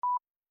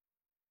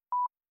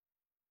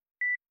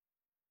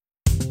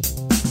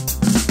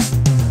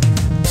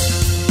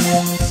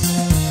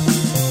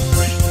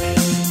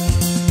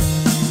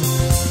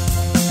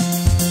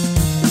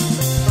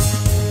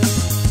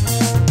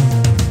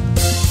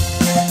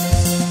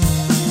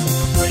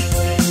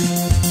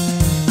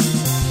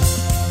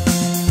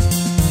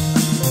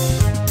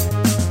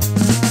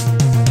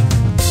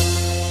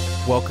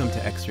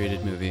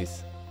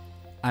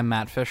I'm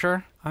Matt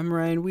Fisher. I'm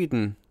Ryan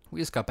Whedon.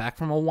 We just got back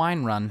from a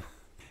wine run.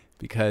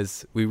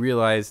 Because we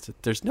realized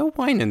there's no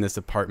wine in this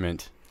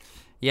apartment.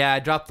 Yeah, I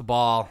dropped the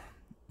ball.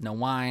 No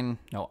wine,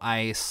 no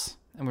ice,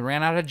 and we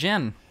ran out of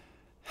gin.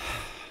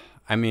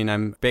 I mean,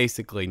 I'm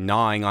basically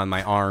gnawing on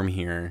my arm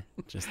here.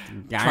 Just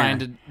Trying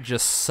to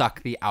just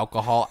suck the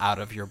alcohol out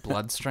of your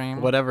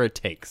bloodstream. whatever it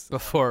takes.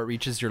 Before it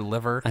reaches your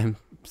liver. I'm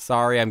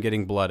sorry I'm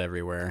getting blood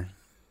everywhere.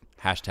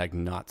 Hashtag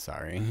not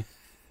sorry.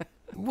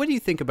 What do you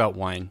think about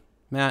wine?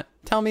 Matt,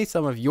 tell me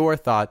some of your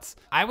thoughts.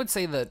 I would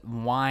say that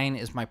wine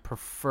is my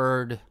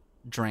preferred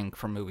drink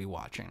for movie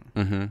watching.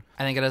 Mm-hmm.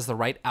 I think it has the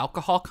right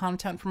alcohol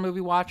content for movie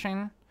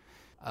watching.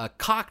 A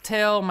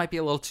cocktail might be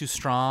a little too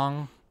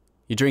strong.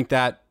 You drink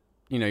that,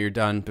 you're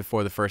done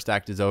before the first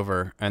act is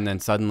over, and then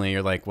suddenly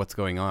you're like, what's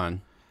going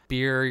on?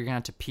 Beer, you're going to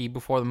have to pee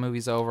before the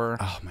movie's over.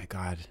 Oh my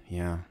God,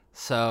 yeah.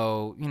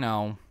 So,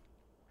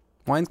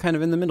 Wine's kind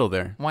of in the middle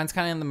there. Wine's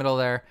kind of in the middle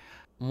there.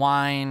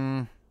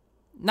 Wine,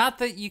 not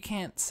that you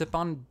can't sip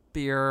on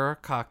beer or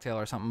cocktail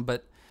or something,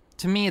 but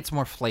to me it's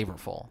more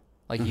flavorful.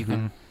 Like you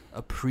can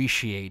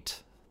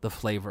appreciate the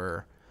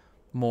flavor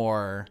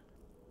more.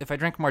 If I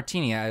drink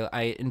martini,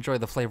 I enjoy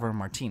the flavor of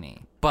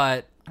martini.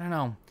 But, I don't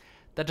know,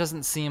 that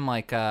doesn't seem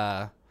like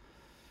a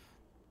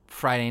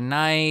Friday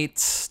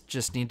night,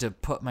 just need to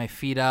put my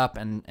feet up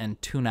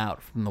and tune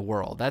out from the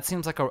world. That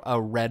seems like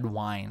a red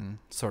wine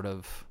sort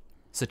of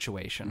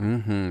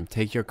situation. Mm-hmm.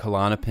 Take your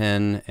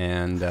Klonopin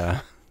and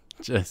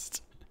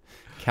just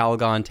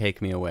Calgon,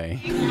 take me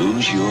away.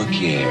 Lose your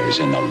cares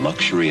in the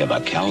luxury of a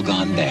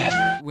Calgon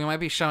bath. We might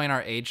be showing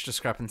our age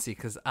discrepancy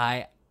because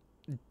I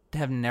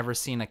have never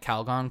seen a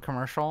Calgon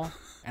commercial.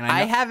 And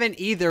I haven't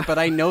either, but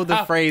I know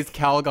the phrase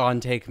Calgon,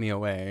 take me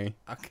away.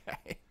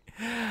 Okay.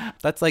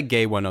 That's like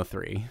Gay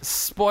 103.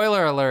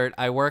 Spoiler alert,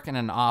 I work in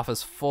an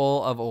office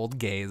full of old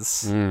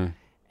gays.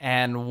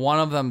 And one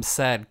of them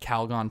said,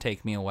 Calgon,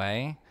 take me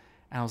away.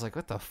 And I was like,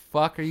 what the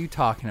fuck are you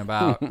talking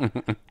about?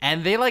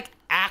 And they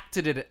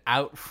acted it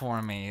out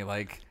for me.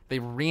 They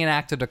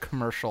reenacted a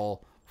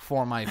commercial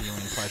for my viewing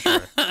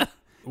pleasure.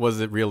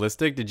 Was it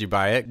realistic? Did you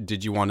buy it?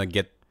 Did you want to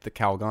get the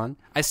Calgon?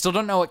 I still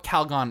don't know what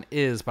Calgon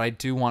is, but I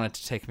do want it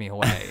to take me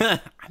away.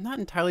 I'm not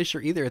entirely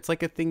sure either. It's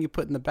like a thing you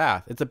put in the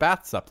bath. It's a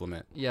bath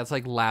supplement. Yeah, it's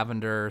like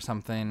lavender or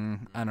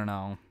something. I don't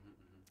know.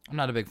 I'm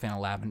not a big fan of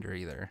lavender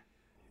either.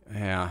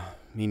 Yeah,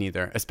 me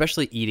neither.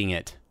 Especially eating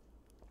it.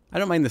 I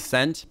don't mind the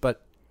scent,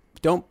 but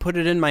don't put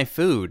it in my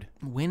food.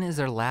 When is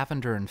there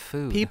lavender in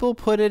food? People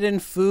put it in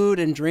food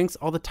and drinks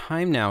all the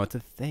time now. It's a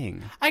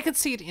thing. I could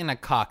see it in a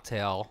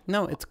cocktail.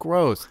 No, it's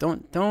gross.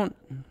 Don't.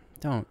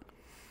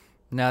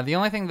 No, the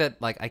only thing that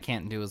I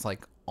can't do is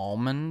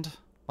almond.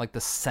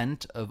 The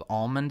scent of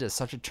almond is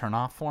such a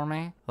turnoff for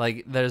me.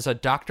 There's a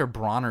Dr.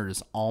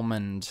 Bronner's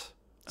almond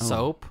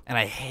soap, and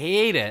I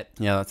hate it.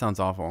 Yeah, that sounds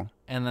awful.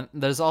 And then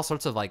there's all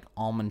sorts of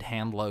almond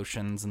hand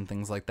lotions and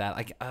things like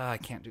that. I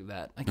can't do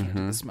that. I can't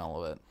do the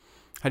smell of it.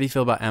 How do you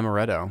feel about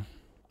amaretto?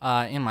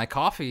 In my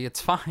coffee, it's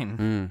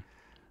fine.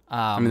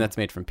 I mean, that's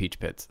made from peach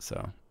pits,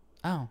 so.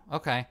 Oh,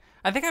 okay.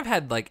 I think I've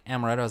had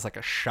amaretto as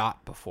a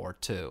shot before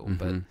too,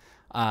 but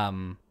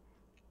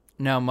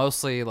no,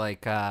 mostly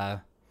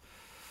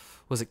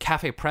was it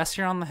Cafe Press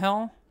here on the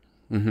hill?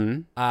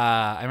 Mm-hmm.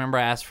 I remember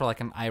I asked for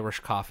an Irish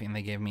coffee and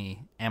they gave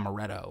me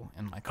amaretto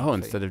in my coffee. Oh,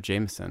 instead of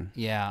Jameson.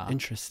 Yeah.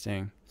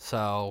 Interesting.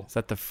 So. Is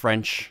that the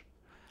French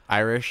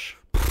Irish?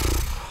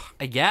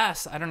 I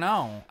guess. I don't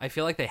know. I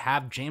feel like they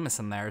have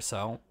Jameson there,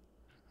 so.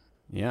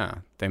 Yeah,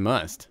 they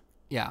must.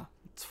 Yeah,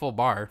 it's full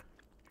bar.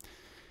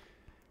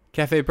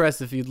 Cafe Press,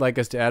 if you'd like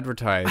us to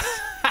advertise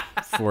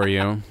for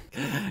you.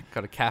 Go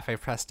to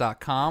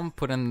cafepress.com,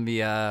 put in the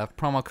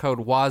promo code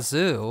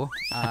Wazoo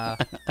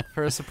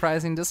for a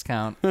surprising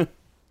discount.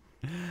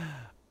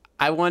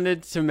 I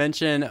wanted to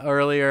mention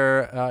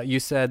earlier, you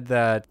said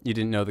that you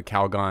didn't know the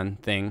Calgon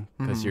thing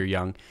because you're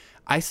young.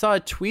 I saw a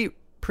tweet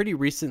pretty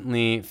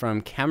recently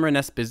from Cameron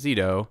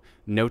Esposito,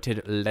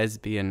 noted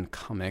lesbian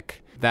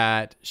comic,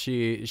 that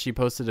she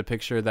posted a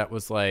picture that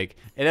was it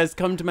has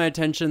come to my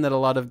attention that a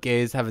lot of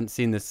gays haven't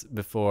seen this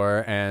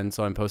before, and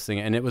so I'm posting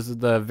it. And it was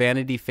the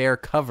Vanity Fair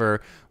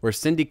cover where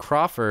Cindy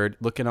Crawford,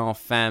 looking all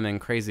femme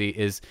and crazy,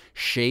 is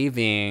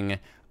shaving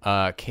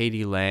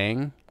Katie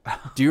Lang.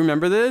 Do you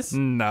remember this?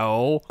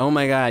 No. Oh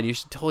my God, you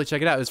should totally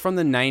check it out. It was from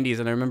the 90s,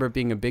 and I remember it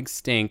being a big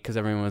stink because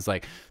everyone was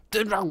like,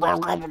 this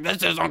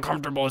is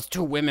uncomfortable, it's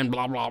two women,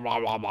 blah, blah, blah,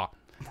 blah, blah.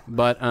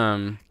 But,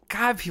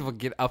 God, people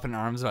get up in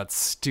arms about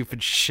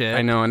stupid shit.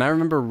 I know, and I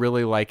remember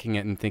really liking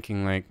it and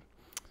thinking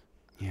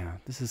yeah,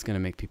 this is going to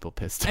make people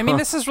pissed off. I mean,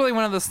 this is really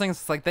one of those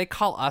things, it's they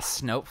call us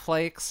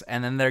snowflakes,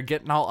 and then they're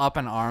getting all up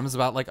in arms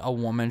about, a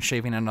woman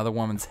shaving another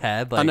woman's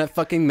head. On a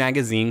fucking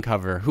magazine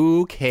cover.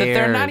 Who cares? That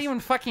they're not even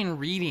fucking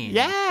reading.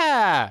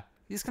 Yeah!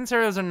 These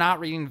conservatives are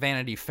not reading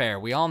Vanity Fair.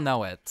 We all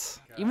know it.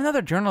 Even though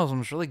their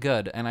journalism is really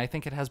good, and I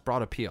think it has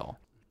broad appeal.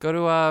 Go to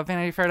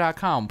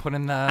vanityfair.com, put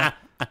in the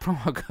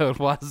promo code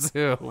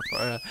Wazoo for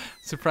a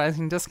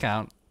surprising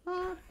discount.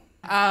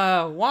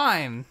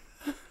 Wine.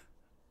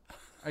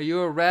 Are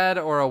you a red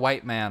or a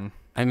white man?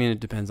 I mean, it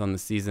depends on the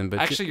season, but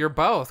Actually, you're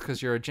both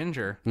because you're a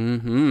ginger.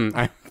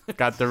 I've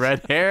got the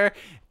red hair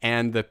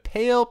and the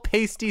pale,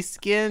 pasty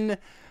skin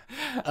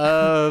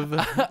of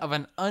Of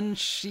an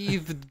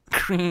unsheathed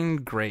green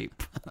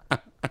grape.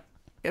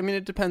 I mean,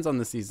 it depends on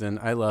the season.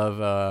 I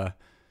love.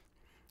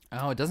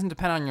 Oh, it doesn't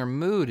depend on your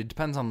mood. It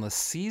depends on the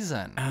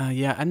season.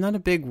 Yeah, I'm not a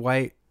big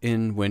white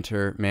in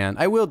winter man.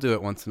 I will do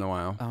it once in a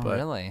while. Oh, but,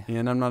 really?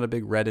 And I'm not a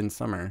big red in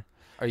summer.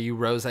 Are you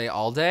rosé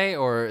all day,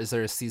 or is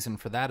there a season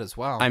for that as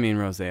well? I mean,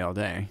 rosé all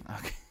day.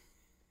 Okay.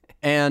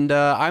 And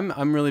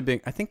I'm really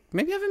big. I think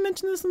maybe I haven't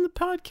mentioned this in the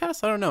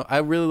podcast. I don't know. I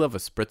really love a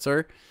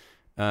spritzer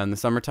in the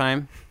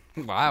summertime.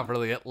 Wow,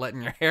 really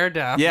letting your hair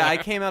down. Yeah, there. I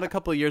came out a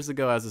couple of years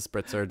ago as a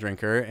spritzer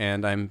drinker,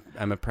 and I'm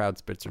a proud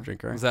spritzer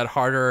drinker. Is that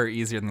harder or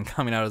easier than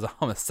coming out as a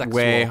homosexual?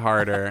 Way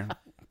harder.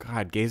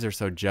 God, gays are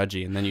so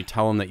judgy. And then you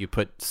tell them that you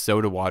put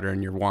soda water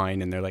in your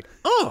wine, and they're like,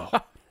 oh.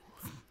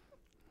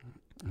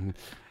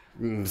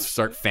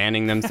 Start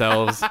fanning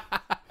themselves,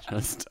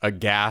 just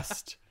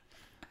aghast.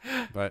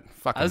 But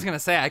fuck 'em. I was going to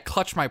say, I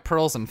clutch my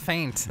pearls and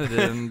faint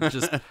and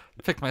just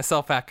pick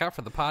myself back up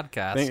for the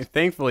podcast.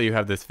 Thankfully, you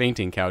have this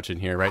fainting couch in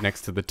here right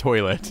next to the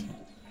toilet.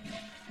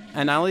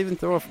 And I'll even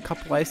throw a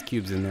couple ice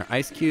cubes in there.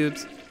 Ice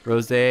cubes,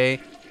 rosé,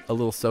 a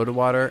little soda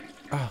water.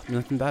 Oh,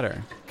 nothing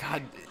better.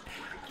 God,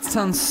 it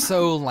sounds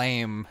so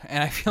lame.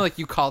 And I feel like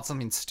you called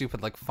something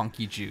stupid like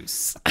funky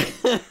juice.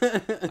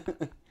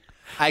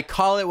 I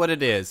call it what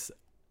it is.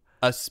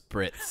 A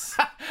spritz.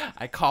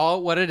 I call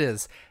it what it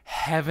is.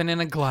 Heaven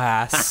in a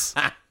glass.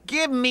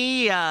 Give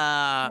me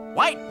a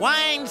white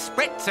wine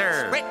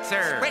spritzer.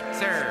 Spritzer.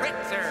 Spritzer.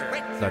 Spritzer.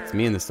 Spritzer. That's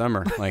me in the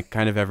summer, like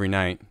kind of every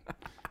night.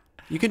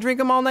 You can drink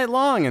them all night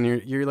long, and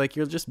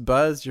you're just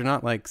buzzed. You're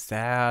not like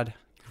sad.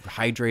 You're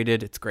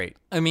hydrated. It's great.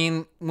 I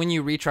mean, when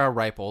you reach our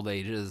ripe old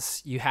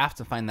ages, you have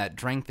to find that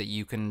drink that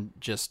you can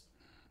just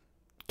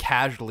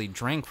casually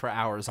drink for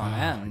hours on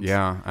end.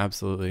 Yeah,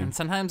 absolutely. And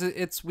sometimes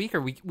it's weaker.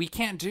 We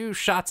can't do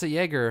shots of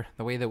Jaeger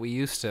the way that we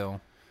used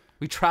to.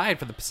 We tried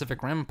for the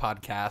Pacific Rim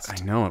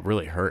podcast. I know, it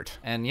really hurt.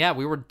 And yeah,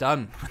 we were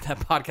done when that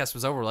podcast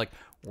was over. We're like,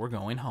 we're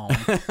going home.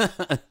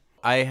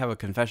 I have a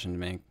confession to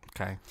make.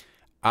 Okay.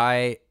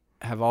 I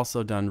have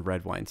also done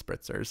red wine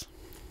spritzers.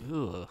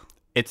 Ugh.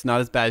 It's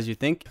not as bad as you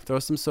think. Throw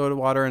some soda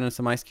water and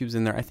some ice cubes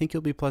in there. I think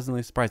you'll be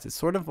pleasantly surprised. It's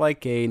sort of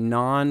like a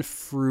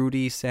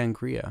non-fruity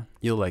sangria.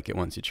 You'll like it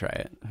once you try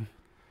it.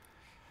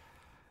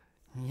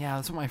 Yeah,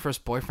 that's what my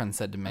first boyfriend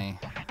said to me.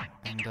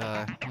 And,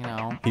 you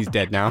know. He's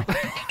dead now.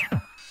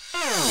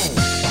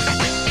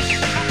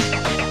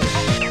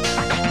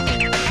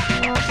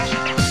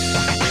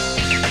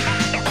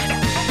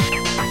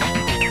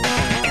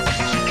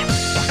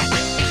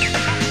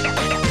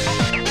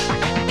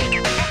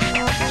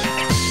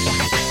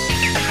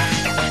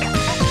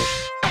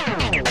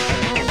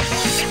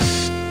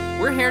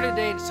 We're here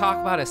today to talk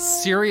about a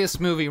serious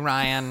movie,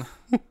 Ryan.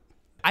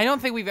 I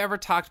don't think we've ever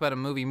talked about a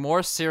movie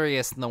more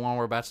serious than the one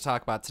we're about to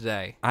talk about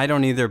today. I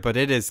don't either, but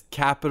it is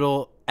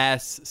capital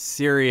S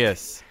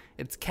serious.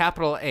 It's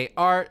capital A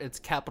art. It's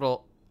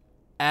capital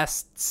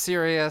S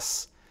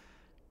serious.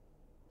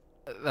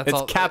 That's It's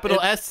all. capital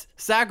S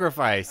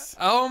sacrifice.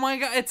 Oh my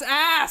god, it's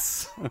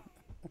ass!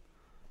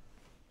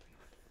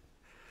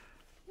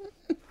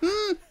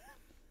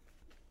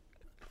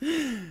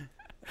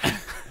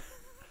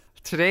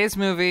 Today's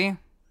movie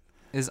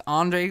is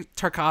Andrei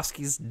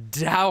Tarkovsky's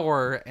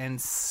dour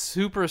and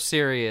super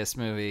serious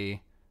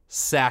movie,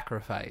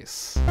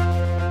 Sacrifice. In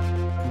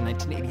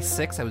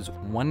 1986, I was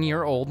 1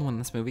 year old when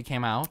this movie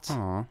came out.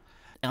 Aw.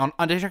 And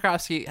Andrei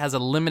Tarkovsky has a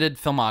limited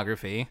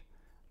filmography.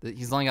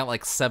 He's only got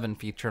like 7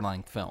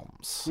 feature-length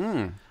films.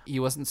 He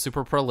wasn't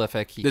super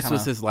prolific. This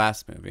was his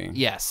last movie.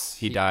 Yes.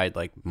 He died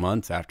like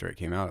months after it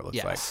came out, it looks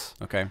Yes.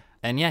 like. Okay.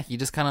 And yeah, he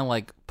just kind of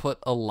like put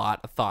a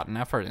lot of thought and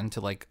effort into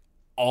like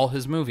all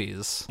his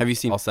movies. Have you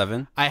seen all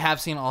 7? I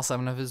have seen all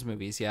 7 of his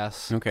movies,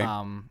 yes. Okay.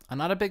 I'm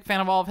not a big fan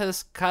of all of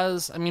his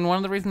because, I mean, one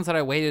of the reasons that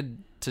I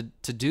waited to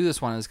do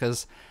this one is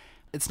because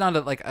it's not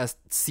like a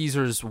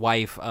Caesar's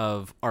wife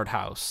of art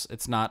house.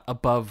 It's not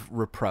above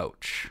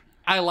reproach.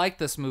 I like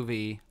this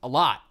movie a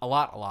lot.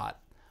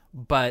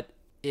 But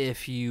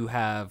if you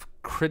have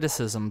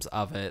criticisms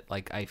of it,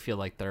 like, I feel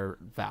like they're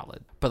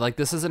valid. But like,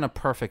 this isn't a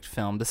perfect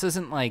film. This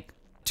isn't like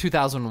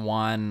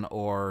 2001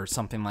 or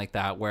something like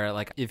that, where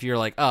like, if you're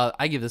like, oh,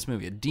 I give this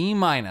movie a D-,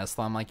 then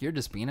I'm like, you're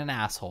just being an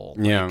asshole.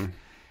 Yeah. Like,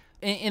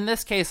 in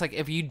this case, like,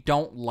 if you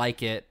don't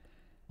like it,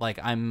 like,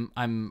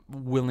 I'm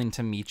willing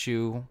to meet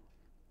you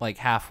like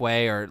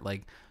halfway, or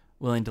like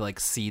willing to like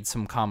cede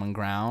some common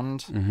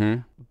ground.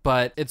 Mm-hmm.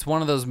 But it's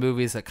one of those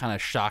movies that kind of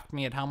shocked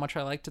me at how much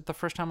I liked it the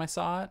first time I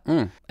saw it.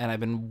 And I've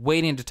been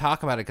waiting to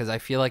talk about it because I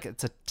feel like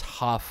it's a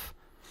tough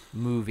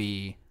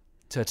movie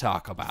to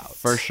talk about.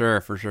 For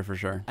sure.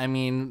 I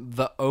mean,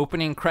 the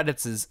opening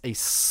credits is a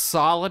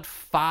solid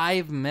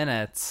 5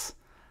 minutes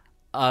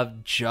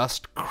of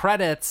just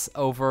credits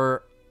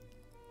over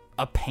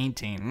a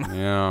painting.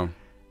 Yeah.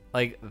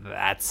 Like,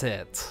 that's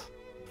it.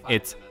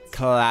 It's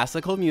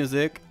classical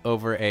music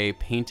over a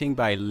painting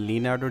by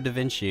Leonardo da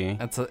Vinci.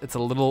 It's a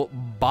little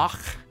Bach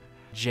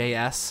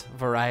JS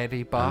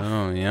variety buff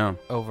Oh, yeah.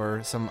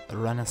 over some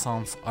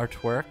Renaissance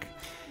artwork.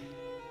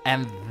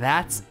 And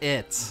that's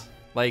it.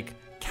 Like,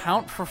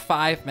 count for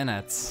 5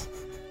 minutes.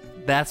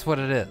 That's what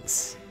it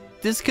is.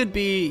 This could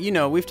be,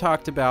 we've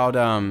talked about,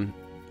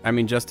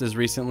 just as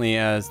recently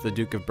as the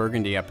Duke of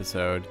Burgundy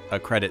episode, a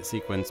credit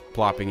sequence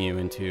plopping you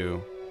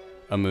into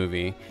a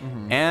movie.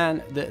 Mm-hmm.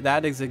 And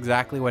that is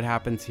exactly what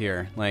happens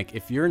here. Like,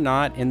 if you're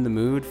not in the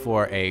mood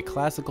for a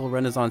classical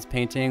Renaissance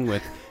painting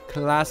with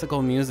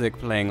classical music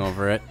playing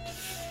over it,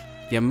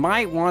 you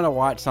might want to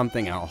watch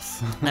something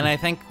else. And I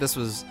think this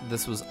was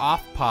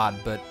off pod,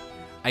 but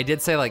I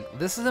did say, like,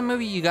 this is a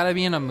movie you got to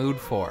be in a mood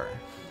for.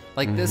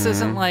 Like, this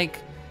isn't like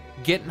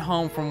getting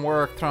home from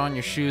work, throwing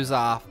your shoes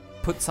off,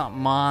 put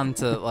something on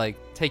to like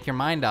take your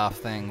mind off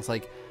things.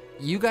 Like,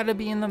 you got to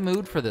be in the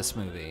mood for this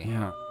movie.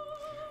 Yeah.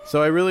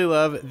 So I really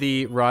love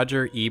the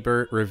Roger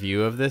Ebert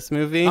review of this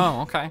movie.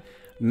 Oh, okay.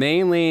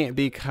 Mainly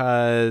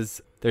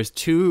because there's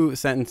 2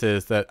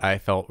 sentences that I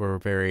felt were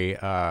very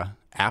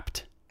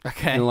apt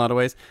Okay. in a lot of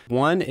ways.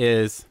 One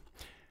is,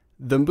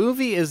 the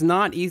movie is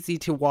not easy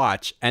to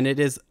watch and it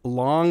is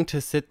long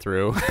to sit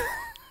through.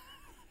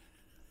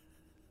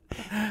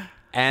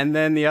 And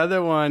then the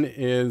other one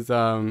is,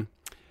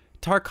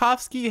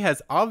 Tarkovsky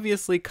has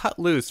obviously cut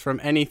loose from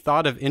any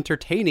thought of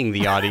entertaining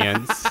the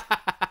audience.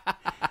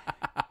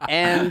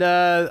 And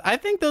I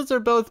think those are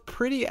both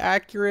pretty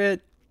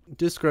accurate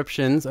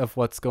descriptions of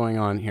what's going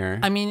on here.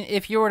 I mean,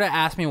 if you were to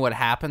ask me what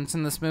happens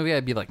in this movie,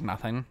 I'd be like,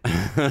 nothing.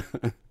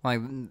 Like,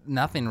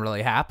 nothing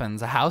really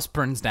happens. A house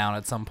burns down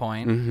at some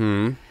point.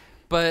 Mm-hmm.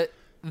 But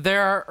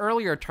there are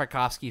earlier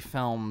Tarkovsky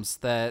films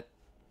that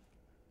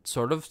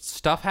sort of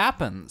stuff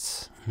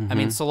happens. I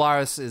mean,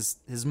 Solaris is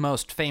his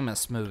most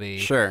famous movie.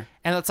 Sure.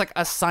 And it's like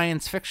a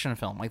science fiction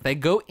film. Like, they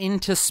go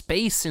into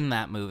space in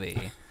that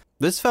movie.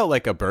 This felt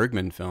like a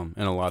Bergman film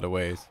in a lot of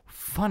ways.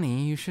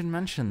 Funny, you should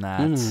mention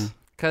that.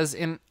 Because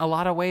in a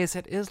lot of ways,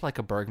 it is like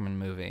a Bergman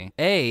movie.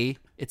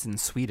 It's in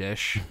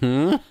Swedish.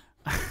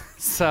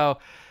 So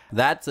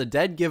That's a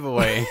dead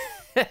giveaway.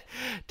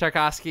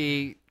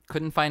 Tarkovsky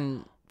couldn't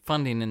find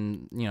funding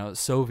in,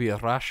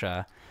 Soviet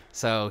Russia.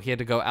 So he had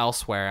to go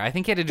elsewhere. I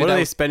think he had to do What that. are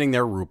they spending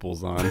their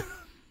rubles on?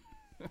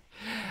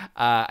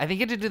 I think he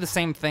had to do the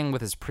same thing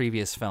with his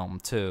previous film,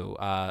 too.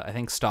 I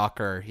think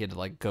Stalker, he had to,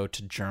 like, go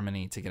to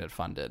Germany to get it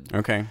funded.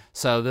 Okay.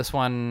 So this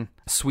one,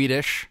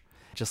 Swedish,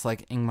 just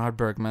like Ingmar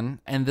Bergman.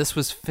 And this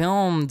was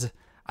filmed,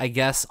 I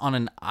guess, on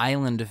an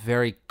island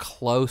very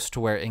close to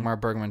where Ingmar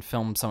Bergman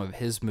filmed some of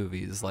his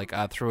movies. Like,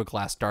 Through a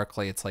Glass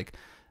Darkly, it's, like,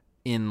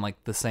 in,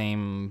 like, the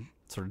same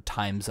sort of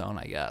time zone,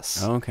 I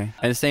guess. Oh, okay.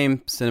 And the same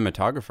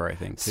cinematographer, I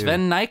think, too.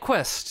 Sven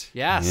Nykvist,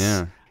 yes.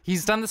 Yeah.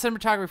 He's done the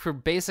cinematography for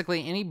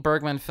basically any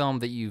Bergman film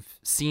that you've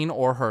seen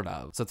or heard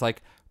of. So it's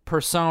like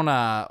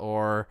Persona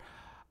or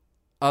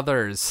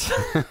others.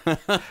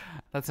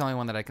 That's the only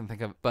one that I can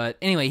think of. But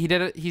anyway,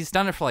 he's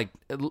done it for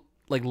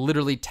like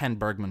literally 10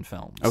 Bergman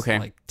films. Okay.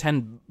 Like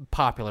 10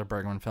 popular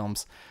Bergman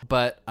films.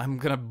 But I'm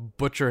going to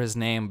butcher his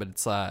name, but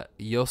it's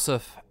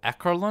Josef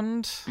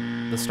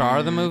Ekerlund, the star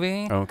of the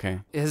movie. Okay.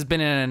 Has been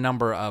in a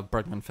number of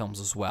Bergman films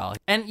as well.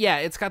 And yeah,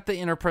 it's got the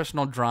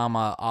interpersonal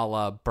drama a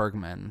la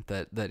Bergman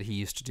that he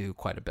used to do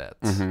quite a bit.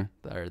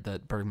 Or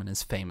that Bergman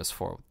is famous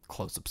for,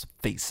 close-ups of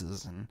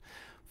faces and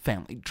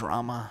family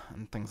drama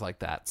and things like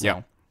that. So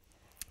Yeah.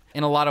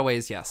 in a lot of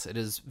ways, yes, it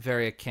is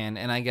very akin.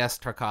 And I guess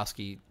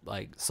Tarkovsky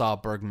saw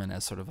Bergman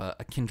as sort of a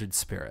kindred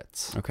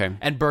spirits. Okay.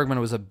 And Bergman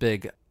was a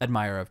big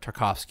admirer of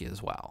Tarkovsky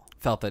as well.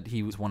 Felt that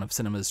he was one of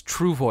cinema's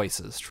true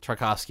voices.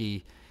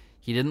 Tarkovsky,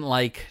 he didn't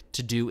like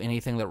to do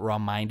anything that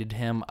reminded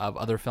him of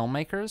other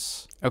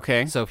filmmakers.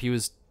 Okay. So if he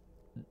was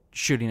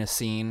shooting a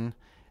scene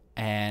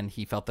and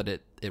he felt that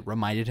it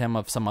reminded him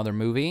of some other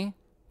movie,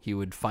 he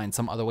would find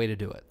some other way to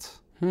do it.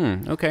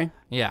 Okay.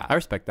 Yeah. I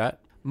respect that.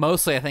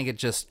 Mostly, I think it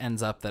just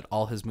ends up that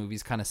all his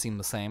movies kind of seem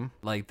the same.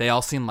 Like, they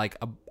all seem like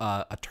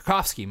a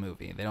Tarkovsky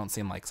movie. They don't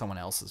seem like someone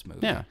else's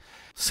movie. Yeah.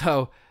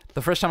 So,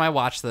 the first time I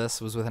watched this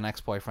was with an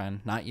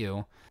ex-boyfriend, not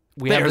you.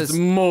 There's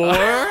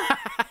more?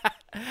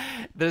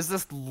 There's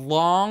this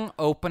long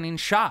opening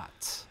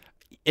shot.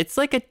 It's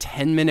like a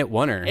 10-minute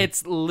oneer.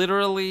 It's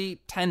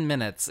literally 10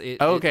 minutes.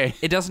 Okay.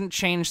 It doesn't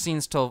change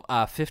scenes till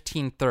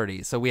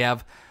 15:30. So, we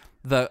have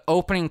the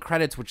opening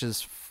credits, which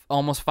is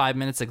almost 5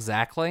 minutes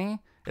exactly.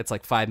 It's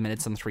like 5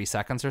 minutes and 3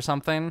 seconds or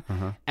something.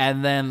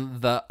 And then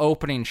the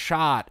opening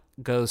shot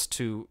goes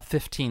to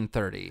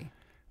 15:30.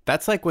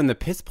 That's like when the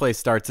piss play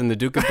starts in the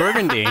Duke of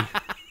Burgundy.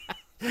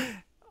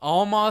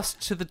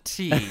 Almost to the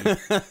T.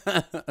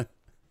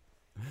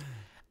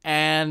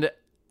 And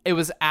it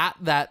was at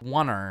that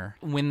oneer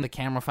when the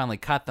camera finally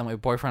cut that my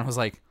boyfriend was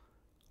like,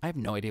 I have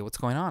no idea what's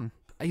going on.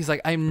 He's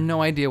like, I have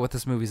no idea what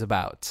this movie's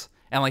about.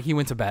 And like, he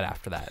went to bed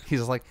after that. He's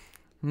just like,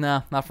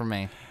 no, not for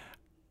me.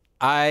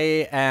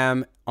 I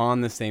am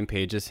on the same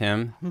page as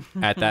him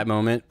at that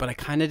moment, but I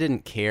kind of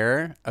didn't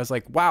care. I was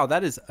like, wow,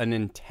 that is an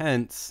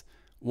intense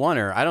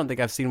oneer. I don't think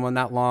I've seen one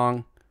that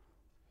long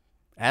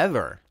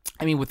ever.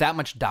 I mean, with that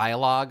much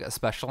dialogue,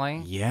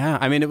 especially. Yeah.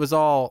 I mean, it was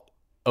all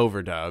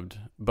overdubbed,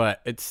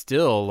 but it's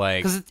still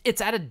like because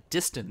it's at a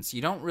distance.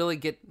 You don't really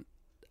get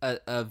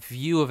a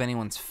view of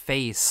anyone's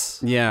face.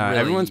 yeah, really.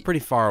 everyone's pretty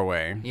far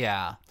away.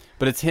 Yeah.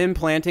 But it's him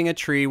planting a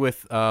tree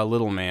with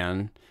Little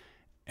Man,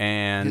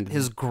 and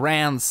His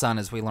grandson,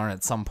 as we learn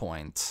at some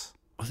point.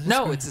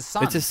 No, it's his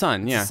son. It's his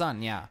son, yeah. His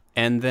son, yeah.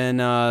 And then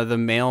the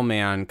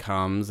mailman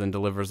comes and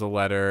delivers a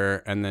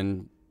letter, and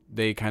then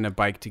they kind of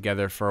bike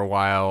together for a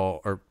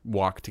while, or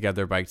walk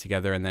together, bike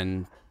together, and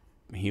then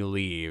he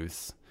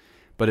leaves.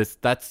 But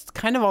that's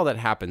kind of all that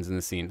happens in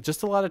the scene.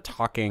 Just a lot of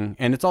talking,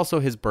 and it's also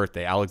his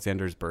birthday,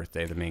 Alexander's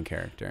birthday, the main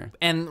character.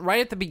 And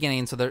right at the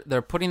beginning, so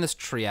they're putting this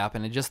tree up,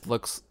 and it just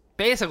looks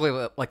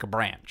basically like a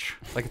branch.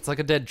 Like it's like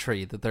a dead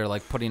tree that they're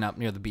like putting up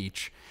near the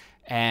beach.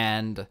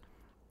 And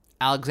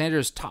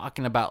Alexander's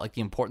talking about like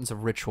the importance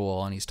of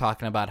ritual, and he's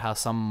talking about how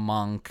some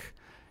monk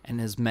and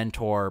his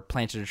mentor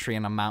planted a tree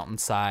on a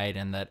mountainside,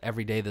 and that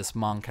every day this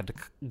monk had to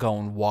go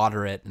and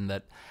water it, and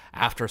that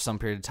after some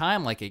period of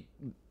time, like it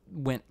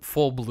went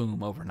full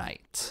bloom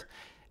overnight.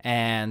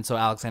 And so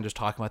Alexander's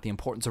talking about the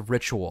importance of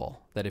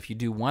ritual, that if you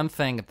do one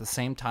thing at the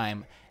same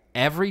time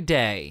every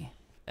day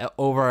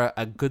over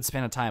a good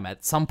span of time,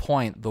 at some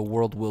point the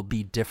world will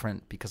be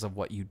different because of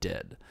what you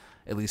did,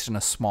 at least in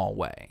a small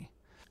way.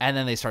 And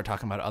then they start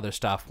talking about other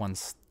stuff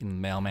once the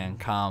mailman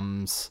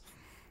comes,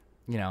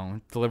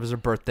 delivers a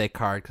birthday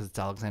card because it's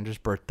Alexander's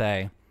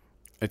birthday.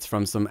 It's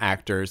from some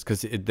actors,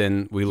 because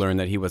then we learn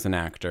that he was an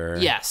actor.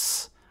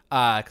 Yes,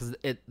 because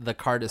the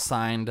card is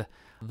signed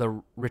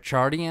the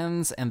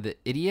Richardians and the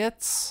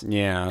Idiots.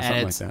 Yeah, something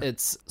and like that.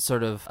 It's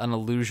sort of an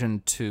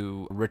allusion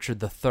to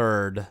Richard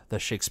III, the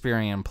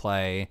Shakespearean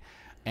play,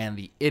 and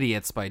the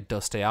Idiots by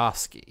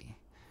Dostoevsky.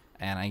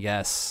 And I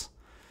guess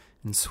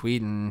in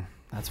Sweden,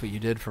 that's what you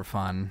did for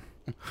fun.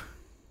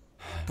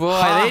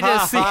 Boy, they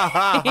just seem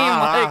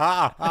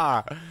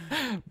like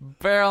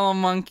barrel of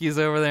monkeys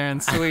over there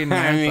in Sweden,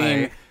 aren't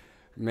they?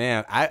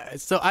 Man, I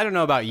don't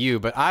know about you,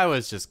 but I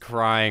was just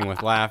crying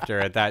with laughter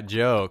at that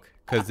joke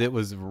because it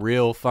was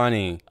real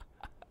funny.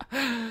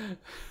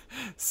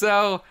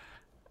 So,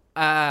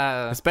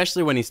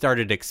 especially when he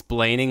started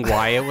explaining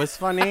why it was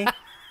funny.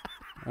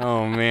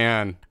 Oh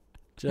man,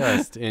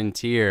 just in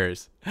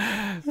tears.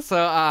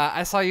 So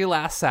I saw you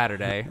last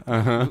Saturday.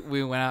 Uh-huh.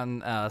 We went out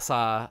and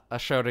saw a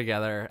show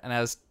together, and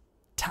I was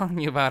telling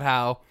you about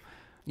how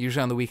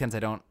usually on the weekends I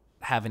don't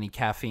have any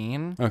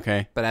caffeine.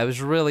 Okay. But I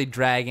was really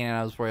dragging, and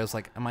I was worried. I was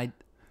like,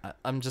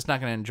 I'm just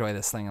not going to enjoy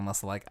this thing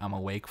unless like I'm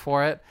awake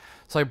for it.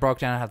 So I broke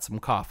down and had some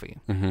coffee.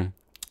 Mm-hmm.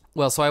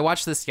 Well, so I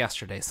watched this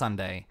yesterday,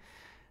 Sunday,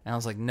 and I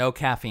was like, no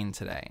caffeine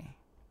today.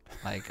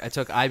 Like I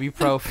took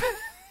ibuprofen.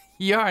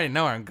 You already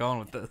know where I'm going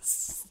with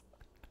this.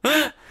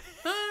 Because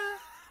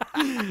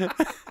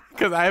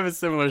I have a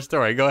similar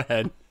story. Go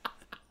ahead.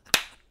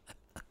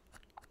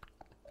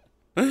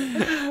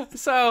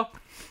 So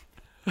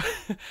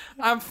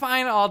I'm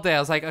fine all day. I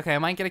was like, okay, I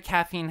might get a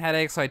caffeine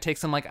headache, so I take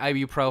some like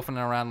ibuprofen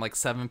around like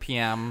 7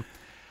 p.m.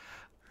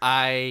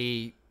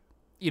 I,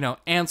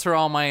 answer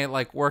all my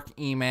like work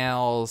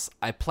emails.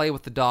 I play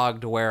with the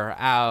dog to wear her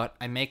out.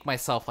 I make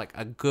myself like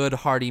a good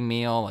hearty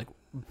meal, like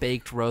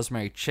baked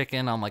rosemary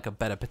chicken on like a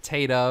bed of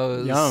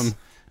potatoes. Yum.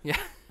 Yeah.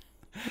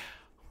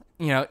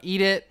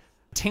 Eat it,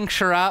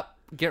 tincture up,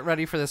 get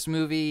ready for this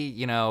movie,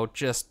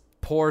 just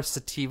pour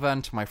sativa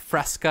into my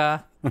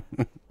Fresca,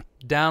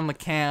 down the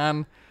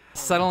can,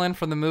 settle in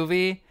for the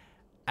movie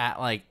at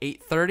like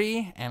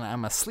 8:30, and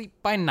I'm asleep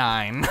by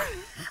 9.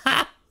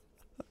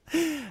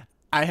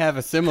 I have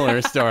a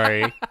similar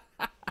story.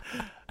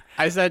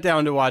 I sat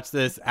down to watch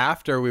this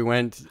after we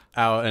went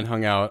out and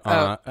hung out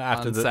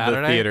after on the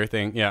Saturday? theater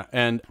thing. Yeah,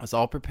 and I was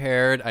all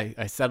prepared.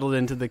 I settled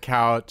into the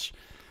couch.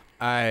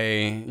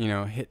 I,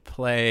 hit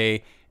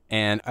play,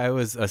 and I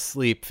was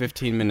asleep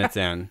 15 minutes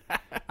in.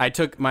 I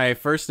took my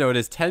first note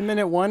as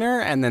 10-minute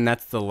oneer, and then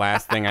that's the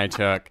last thing I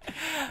took.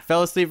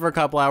 Fell asleep for a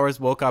couple hours,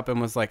 woke up,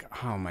 and was like,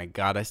 oh my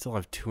God, I still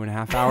have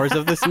 2.5 hours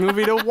of this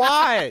movie to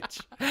watch.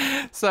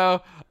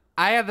 So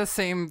I had the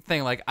same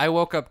thing. Like, I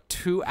woke up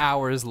 2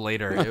 hours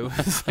later. It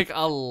was like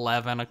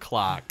 11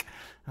 o'clock.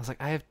 I was like,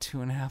 I have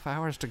 2.5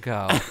 hours to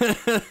go.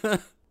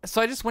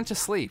 So I just went to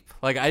sleep.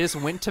 Like, I just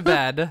went to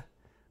bed.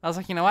 I was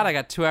like, you know what? I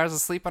got 2 hours of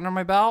sleep under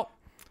my belt.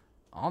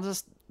 I'll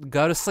just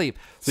go to sleep.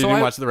 So you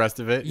didn't watch the rest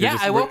of it? Yeah,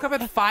 I woke up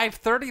at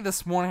 5:30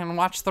 this morning and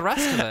watched the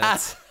rest of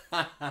it.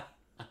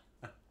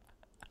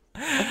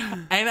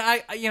 And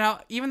I,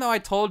 even though I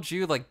told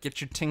you, like,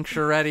 get your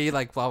tincture ready,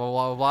 like, blah, blah,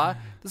 blah, blah,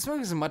 this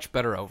movie's much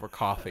better over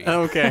coffee.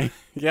 Okay.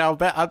 Yeah, I'll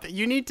bet.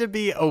 You need to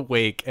be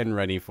awake and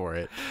ready for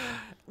it.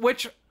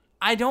 Which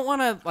I don't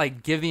want to,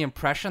 like, give the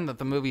impression that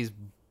the movie's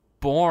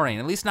boring,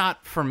 at least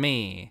not for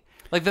me.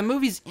 Like, the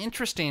movie's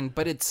interesting,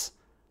 but it's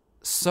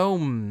so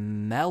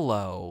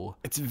mellow.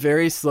 It's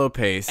very slow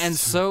paced. And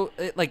so,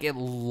 it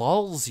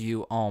lulls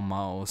you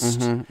almost.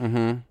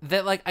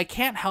 That, like, I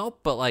can't help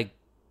but, like,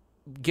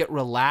 get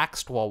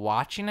relaxed while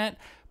watching it.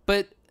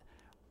 But,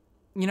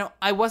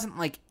 I wasn't,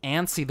 like,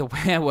 antsy the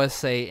way I was,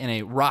 say, in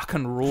a rock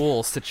and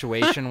roll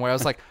situation where I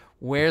was like,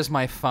 where's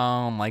my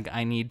phone? Like,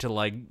 I need to,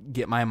 like,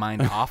 get my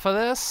mind off of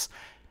this.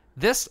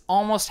 This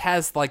almost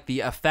has like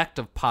the effect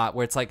of pot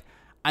where it's like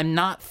I'm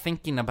not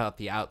thinking about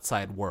the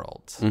outside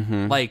world.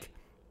 Like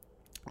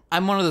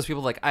I'm one of those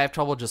people like I have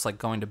trouble just like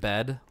going to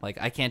bed. Like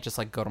I can't just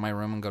like go to my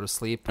room and go to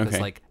sleep because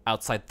like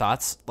outside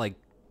thoughts like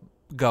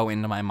go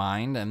into my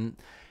mind, and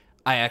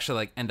I actually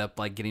like end up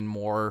like getting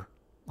more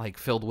like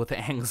filled with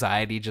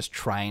anxiety just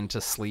trying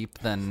to sleep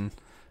than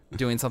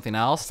doing something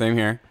else. Same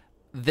here.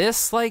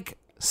 This like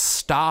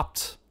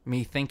stopped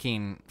me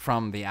thinking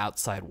from the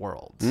outside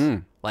world.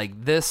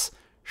 Like this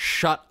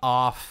shut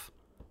off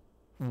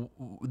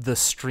the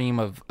stream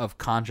of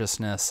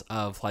consciousness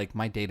of like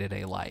my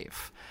day-to-day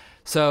life.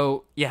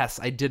 So yes,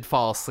 I did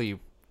fall asleep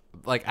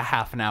like a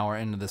half an hour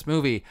into this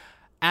movie.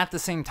 At the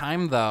same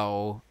time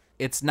though,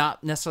 it's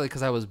not necessarily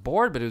because I was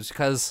bored, but it was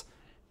because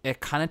it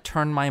kind of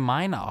turned my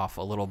mind off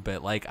a little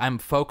bit. Like I'm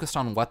focused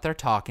on what they're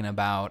talking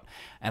about,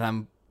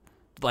 and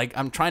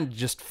I'm trying to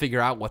just figure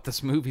out what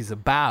this movie's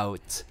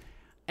about,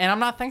 and I'm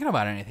not thinking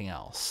about anything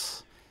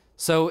else.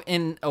 So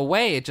in a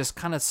way, it just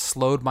kind of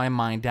slowed my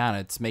mind down.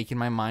 It's making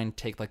my mind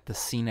take like the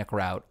scenic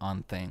route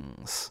on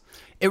things.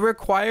 It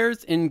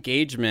requires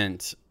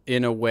engagement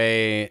in a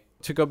way.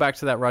 To go back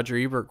to that Roger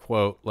Ebert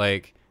quote,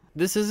 like,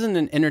 this isn't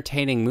an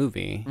entertaining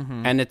movie,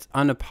 and it's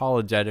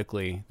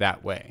unapologetically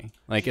that way.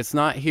 Like, it's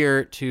not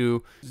here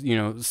to,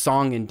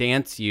 song and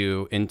dance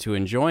you into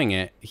enjoying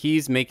it.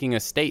 He's making a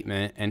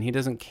statement, and he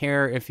doesn't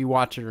care if you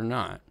watch it or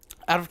not.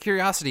 Out of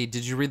curiosity,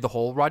 did you read the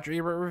whole Roger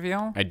Ebert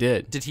review? I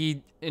did. Did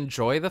he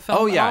enjoy the film?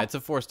 Oh, at yeah, all? it's a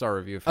 4-star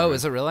review. Oh,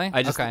 is it really?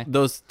 Okay.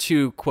 Those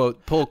two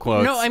pull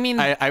quotes. No, I mean...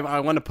 I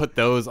want to put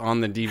those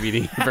on the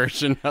DVD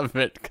version of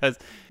it, because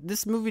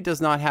this movie does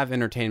not have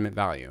entertainment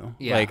value.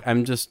 Yeah. Like,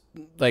 I'm just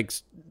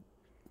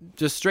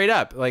straight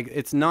up. Like,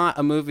 it's not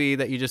a movie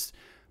that you just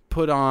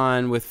put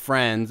on with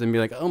friends and be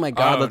like, oh my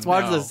God, let's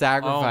watch The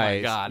Sacrifice. Oh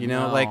my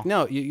God,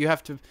 no. You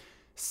have to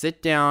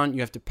sit down, you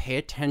have to pay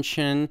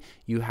attention,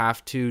 you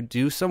have to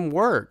do some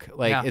work.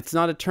 Like, it's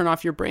not a turn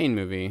off your brain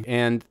movie.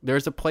 And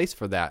there's a place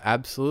for that,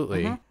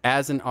 absolutely.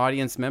 As an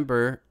audience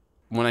member,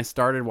 when I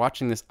started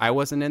watching this, I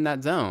wasn't in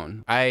that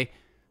zone.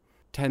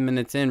 10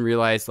 minutes in,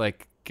 realized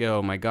like,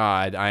 oh my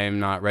God, I am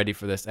not ready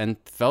for this, and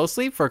fell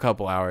asleep for a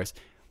couple hours.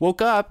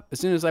 Woke up,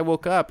 as soon as I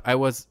woke up, I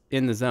was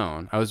in the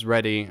zone. I was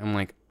ready. I'm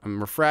like, I'm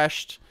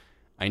refreshed.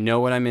 I know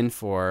what I'm in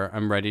for.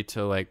 I'm ready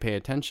to like pay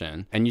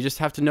attention. And you just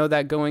have to know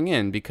that going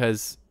in,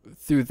 because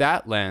through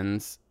that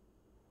lens,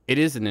 it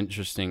is an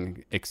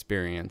interesting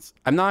experience.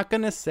 I'm not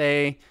going to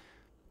say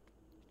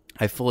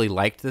I fully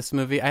liked this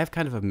movie. I have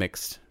kind of a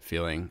mixed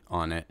feeling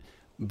on it.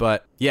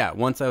 But yeah,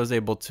 once I was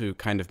able to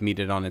kind of meet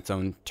it on its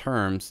own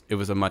terms, it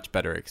was a much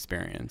better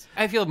experience.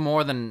 I feel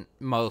more than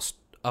most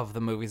of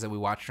the movies that we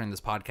watch during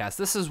this podcast,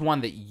 this is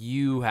one that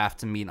you have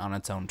to meet on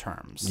its own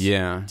terms.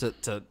 Yeah.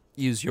 To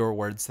use your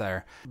words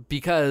there.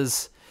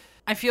 Because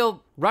I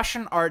feel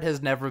Russian art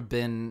has never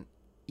been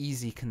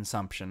easy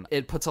consumption.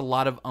 It puts a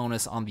lot of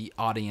onus on the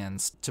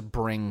audience to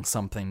bring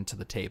something to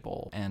the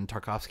table. And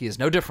Tarkovsky is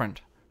no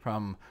different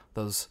from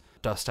those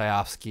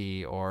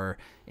Dostoevsky or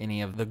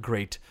any of the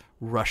great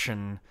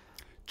Russian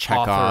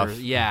Chekhov.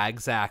 authors. Yeah,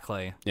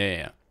 exactly.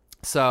 Yeah.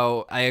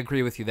 So I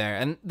agree with you there.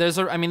 And there's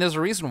a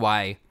reason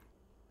why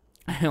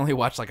I only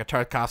watch like a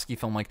Tarkovsky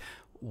film like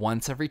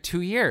once every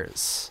 2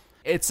 years.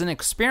 It's an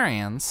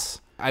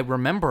experience. I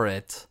remember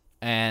it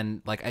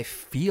and like I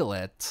feel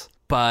it,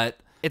 but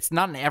it's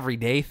not an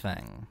everyday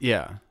thing.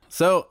 Yeah.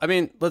 So, I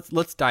mean,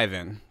 let's dive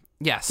in.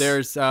 Yes.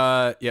 There's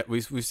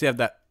we still have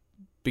that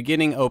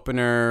beginning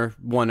opener,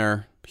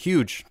 oneer,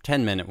 huge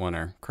 10-minute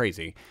oneer,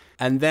 crazy.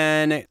 And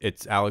then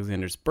it's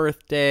Alexander's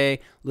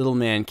birthday. Little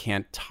man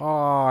can't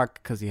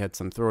talk because he had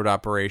some throat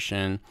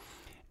operation.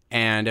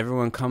 And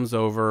everyone comes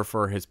over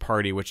for his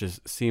party, which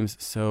seems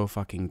so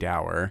fucking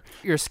dour.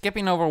 You're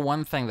skipping over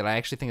one thing that I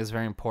actually think is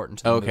very important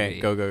to the movie. Okay,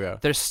 go.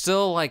 They're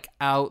still like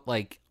out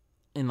like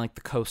in like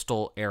the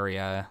coastal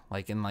area,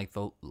 like in like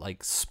the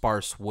like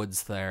sparse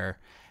woods there.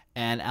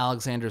 And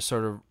Alexander's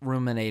sort of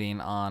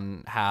ruminating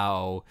on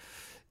how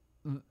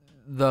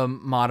the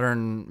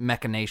modern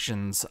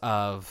machinations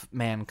of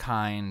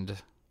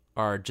mankind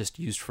are just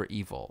used for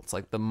evil. It's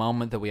like the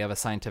moment that we have a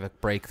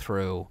scientific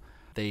breakthrough,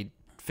 they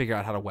figure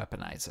out how to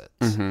weaponize it.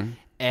 Mm-hmm.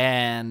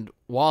 And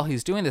while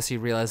he's doing this, he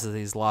realizes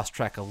he's lost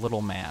track of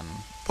Little Man.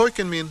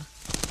 Poikenmin.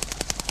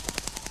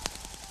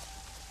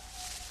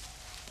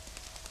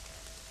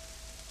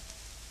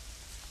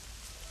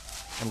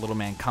 And Little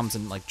Man comes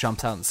and like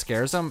jumps out and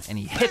scares him, and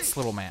he hits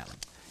Little Man.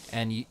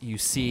 And you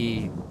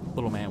see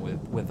Little Man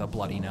with a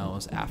bloody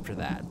nose after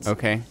that.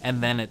 Okay.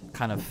 And then it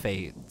kind of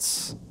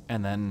fades.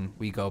 And then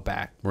we go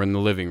back. We're in the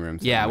living room.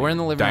 Yeah, we're in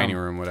the living dining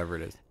room, whatever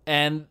it is.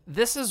 And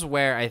this is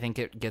where I think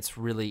it gets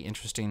really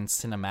interesting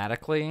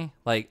cinematically.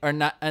 Like, or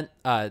not,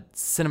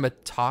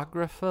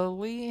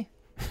 cinematographically.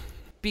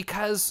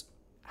 Because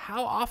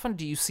how often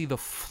do you see the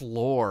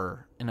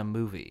floor in a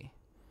movie?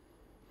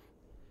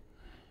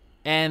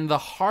 And the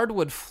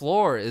hardwood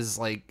floor is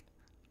like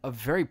a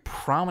very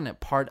prominent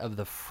part of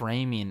the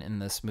framing in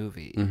this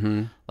movie.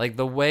 Mm-hmm. Like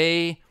the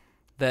way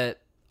that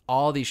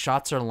all these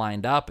shots are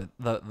lined up,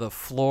 the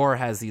floor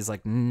has these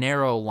like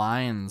narrow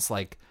lines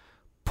like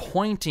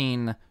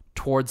pointing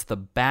towards the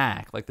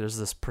back. Like there's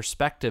this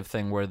perspective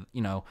thing where,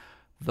 you know,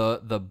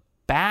 the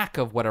back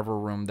of whatever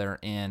room they're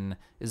in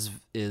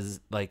is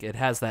like it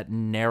has that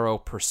narrow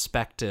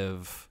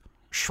perspective,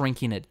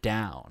 shrinking it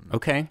down.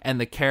 Okay. And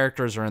the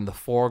characters are in the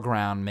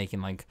foreground,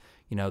 making like,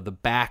 you know, the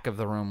back of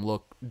the room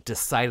look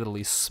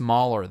decidedly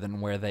smaller than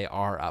where they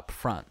are up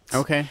front.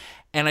 Okay.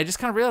 And I just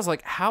kind of realized,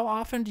 like, how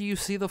often do you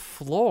see the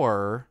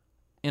floor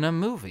in a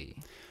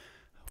movie?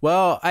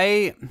 Well,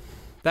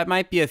 that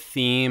might be a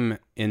theme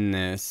in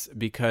this,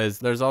 because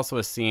there's also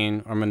a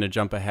scene, I'm going to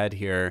jump ahead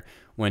here,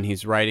 when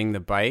he's riding the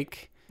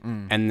bike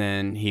and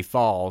then he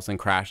falls and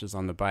crashes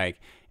on the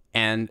bike.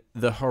 And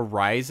the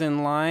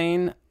horizon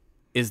line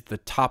is the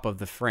top of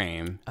the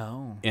frame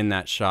in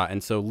that shot.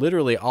 And so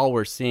literally all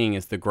we're seeing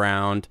is the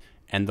ground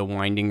and the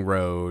winding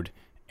road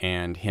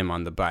and him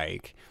on the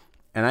bike.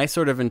 And I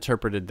sort of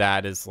interpreted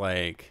that as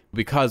like,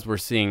 because we're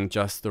seeing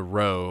just the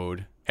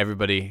road,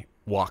 everybody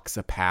walks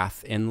a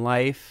path in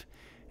life.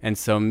 And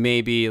so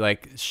maybe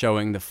like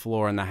showing the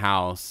floor in the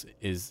house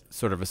is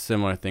sort of a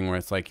similar thing where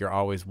it's like you're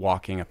always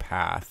walking a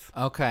path.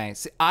 Okay.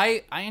 See,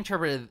 I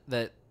interpreted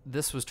that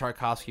this was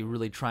Tarkovsky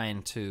really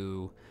trying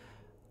to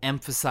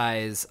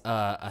emphasize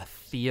a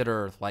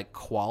theater-like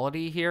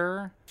quality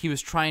here. He was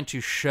trying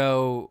to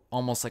show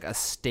almost like a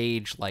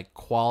stage-like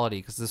quality,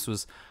 because this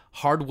was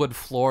hardwood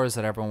floors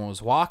that everyone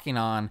was walking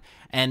on,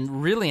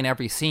 and really in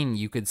every scene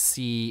you could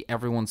see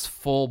everyone's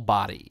full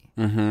body,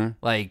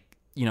 like,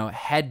 you know,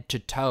 head to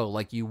toe,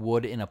 like you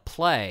would in a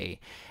play.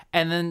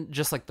 And then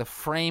just like the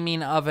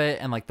framing of it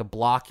and like the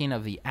blocking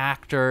of the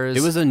actors.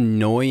 It was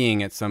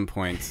annoying at some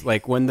points.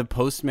 Like when the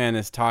postman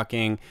is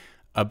talking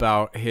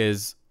about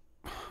his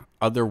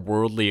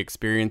otherworldly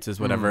experiences,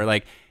 whatever,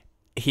 like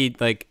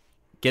he'd like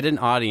get an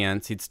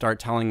audience, he'd start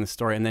telling the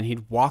story, and then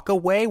he'd walk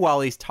away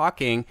while he's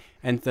talking,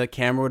 and the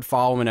camera would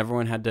follow him and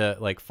everyone had to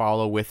like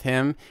follow with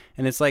him.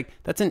 And it's like,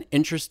 that's an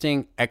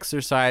interesting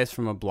exercise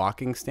from a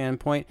blocking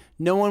standpoint.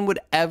 No one would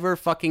ever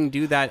fucking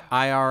do that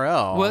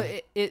IRL.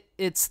 Well,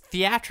 it's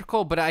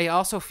theatrical, but I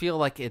also feel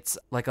like it's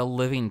like a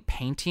living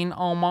painting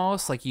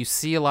almost. Like you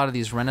see a lot of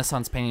these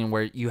Renaissance painting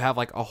where you have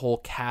like a whole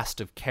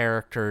cast of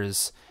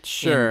characters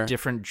in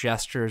different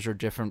gestures or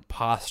different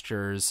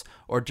postures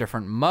or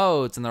different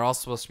modes, and they're all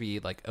supposed to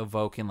be like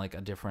evoking like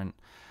a different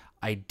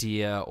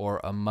idea or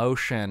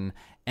emotion.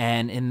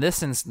 And in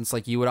this instance,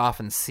 like you would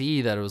often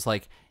see that it was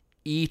like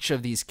each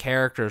of these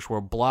characters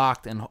were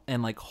blocked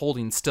and like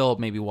holding still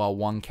maybe while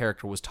one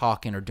character was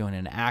talking or doing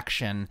an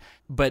action,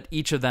 but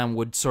each of them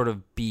would sort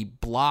of be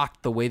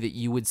blocked the way that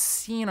you would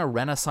see in a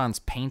Renaissance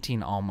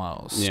painting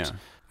almost. Yeah.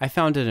 I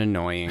found it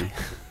annoying.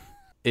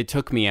 It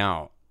took me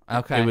out.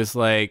 Okay. It was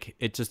like,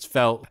 it just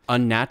felt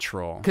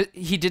unnatural. 'Cause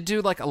he did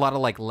do like a lot of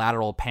like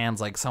lateral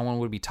pans, like someone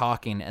would be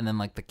talking and then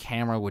like the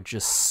camera would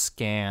just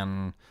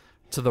scan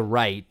to the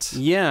right.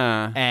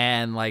 Yeah.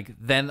 And like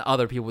then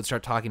other people would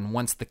start talking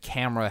once the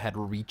camera had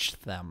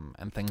reached them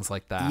and things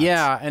like that.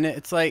 Yeah, and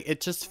it's like,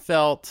 it just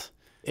felt,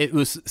 it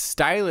was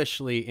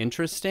stylishly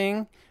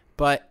interesting,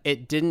 but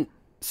it didn't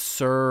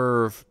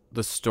serve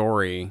the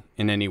story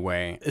in any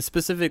way.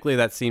 Specifically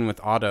that scene with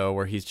Otto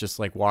where he's just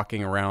like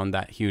walking around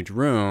that huge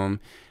room.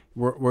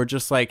 We're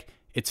just like,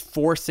 it's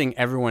forcing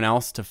everyone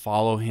else to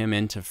follow him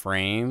into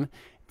frame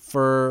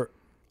for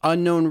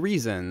unknown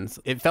reasons.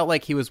 It felt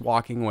like he was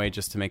walking away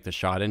just to make the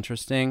shot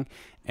interesting,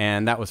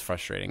 and that was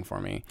frustrating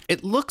for me.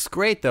 It looks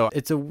great though.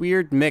 It's a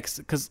weird mix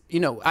because, you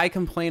know, I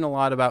complain a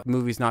lot about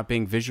movies not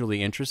being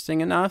visually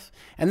interesting enough,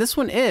 and this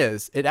one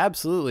is. It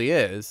absolutely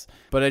is,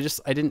 but I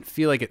didn't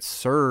feel like it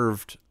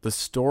served the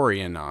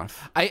story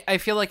enough. I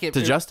feel like it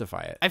to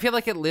justify it. I feel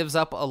like it lives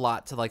up a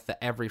lot to like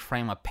the every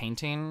frame a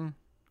painting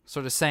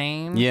sort of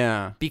saying.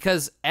 Yeah.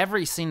 Because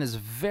every scene is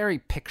very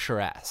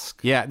picturesque.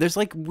 Yeah, there's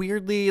like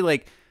weirdly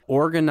like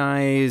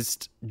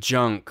organized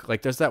junk.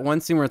 Like there's that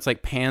one scene where it's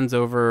like pans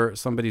over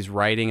somebody's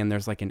writing and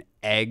there's like an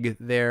egg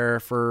there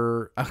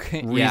for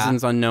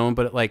reasons unknown,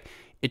 but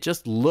it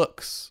just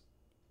looks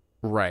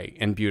right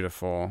and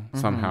beautiful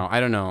somehow.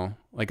 I don't know.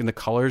 Like, and the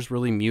color's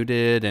really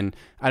muted, and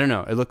I don't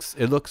know. It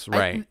looks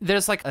right.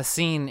 There's like a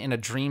scene in a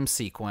dream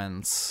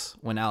sequence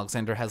when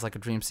Alexander has like a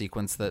dream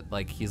sequence that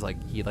like he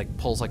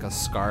pulls like a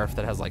scarf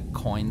that has like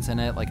coins in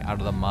it, like out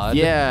of the mud.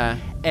 Yeah.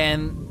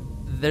 And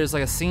there's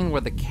like a scene where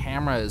the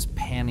camera is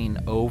panning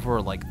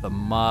over like the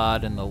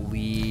mud and the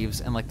leaves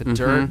and like the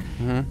dirt.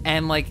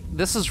 And like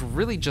this is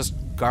really just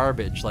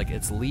garbage. Like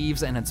it's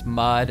leaves and it's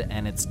mud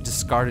and it's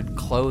discarded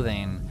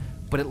clothing,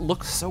 but it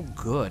looks so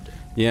good.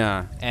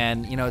 Yeah.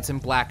 And, you know, it's in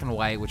black and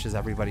white, which is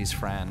everybody's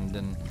friend.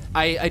 And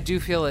I do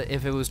feel that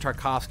if it was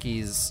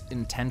Tarkovsky's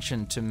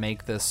intention to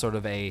make this sort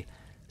of a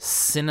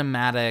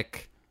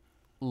cinematic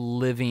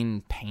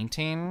living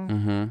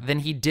painting, then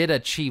he did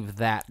achieve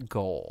that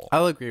goal.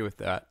 I'll agree with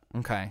that.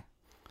 Okay.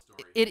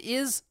 It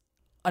is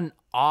an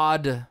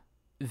odd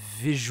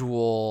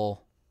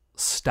visual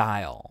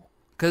style.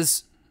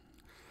 Because,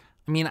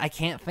 I mean, I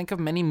can't think of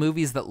many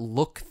movies that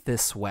look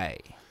this way.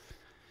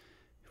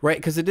 Right,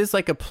 because it is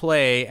like a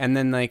play, and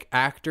then like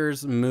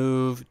actors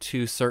move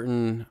to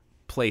certain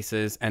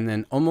places and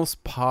then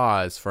almost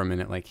pause for a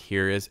minute, like,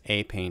 here is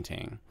a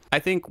painting. I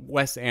think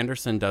Wes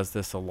Anderson does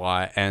this a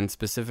lot, and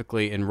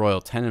specifically in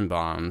Royal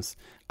Tenenbaums.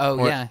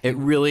 Oh, yeah. It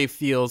really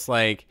feels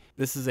like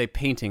this is a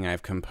painting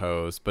I've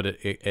composed, but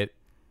it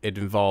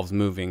involves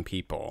moving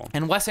people.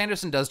 And Wes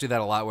Anderson does do that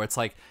a lot, where it's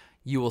like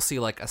you will see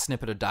like a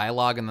snippet of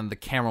dialogue, and then the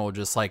camera will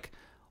just like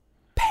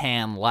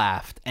pan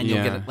left, and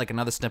you'll get like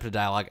another snippet of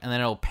dialogue, and then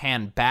it'll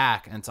pan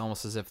back, and it's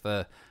almost as if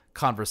the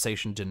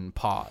conversation didn't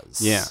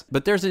pause. Yeah,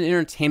 but there's an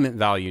entertainment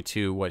value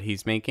to what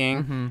he's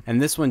making,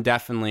 and this one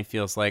definitely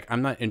feels like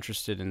I'm not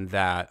interested in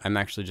that. I'm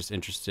actually just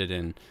interested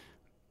in,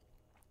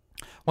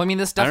 well, I mean,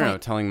 this I definitely, don't know,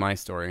 telling my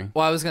story.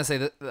 well, I was gonna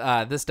say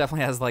that this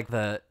definitely has like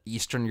the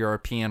Eastern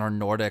European or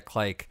Nordic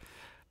like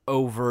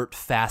overt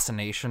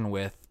fascination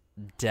with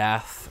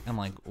death and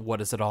like what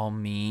does it all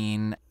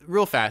mean.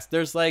 Real fast,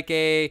 there's like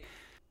a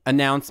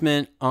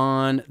announcement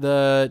on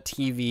the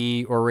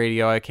TV or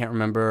radio, I can't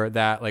remember,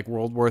 that like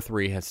World War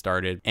III has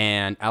started,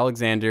 and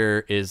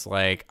Alexander is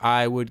like,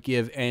 I would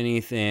give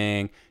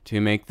anything to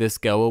make this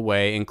go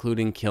away,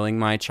 including killing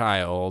my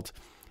child.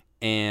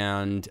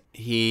 And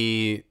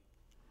he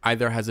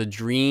either has a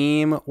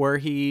dream where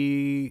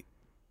he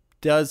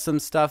does some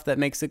stuff that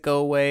makes it go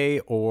away,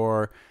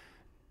 or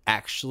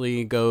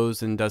actually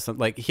goes and does something.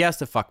 Like, he has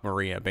to fuck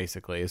Maria,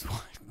 basically, is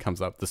what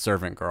comes up, the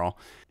servant girl.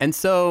 And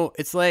so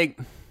it's like,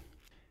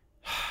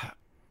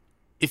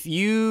 if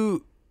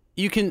you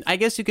can, I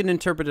guess you can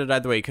interpret it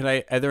either way. Could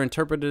I either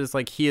interpret it as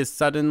like he is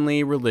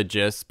suddenly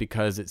religious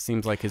because it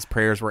seems like his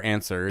prayers were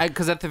answered?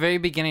 Because at the very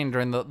beginning,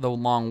 during the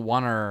long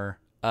oneer,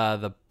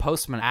 the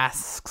postman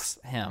asks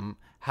him,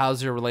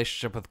 how's your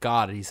relationship with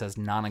God? And he says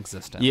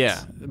non-existent.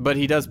 Yeah, but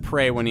he does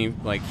pray when he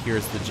like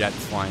hears the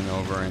jets flying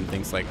over and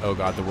thinks like, oh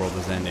God, the world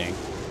is ending.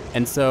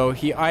 And so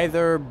he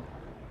either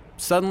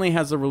suddenly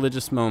has a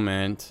religious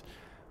moment,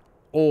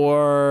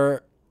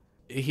 or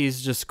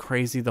he's just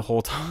crazy the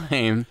whole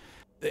time.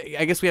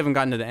 I guess we haven't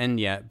gotten to the end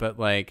yet, but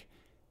like,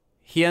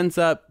 he ends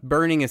up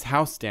burning his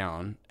house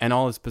down and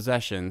all his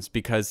possessions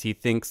because he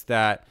thinks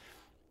that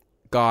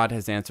God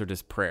has answered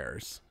his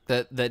prayers.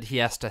 That he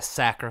has to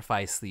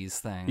sacrifice these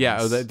things.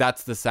 Yeah,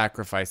 that's the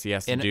sacrifice he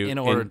has to do in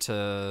order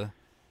to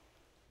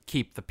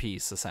keep the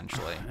peace,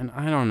 essentially. And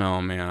I don't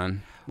know,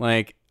 man.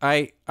 Like,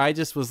 I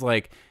just was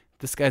like,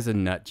 this guy's a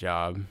nut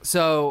job.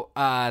 So,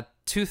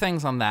 two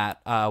things on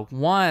that.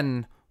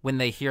 One, when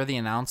they hear the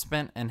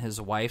announcement and his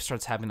wife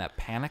starts having that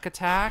panic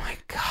attack. Oh my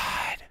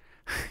God.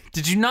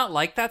 Did you not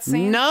like that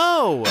scene?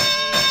 No!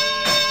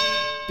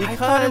 I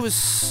thought it was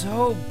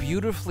so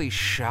beautifully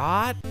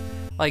shot.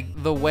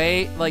 Like, the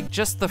way, like,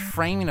 just the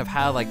framing of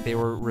how, like, they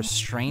were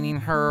restraining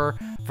her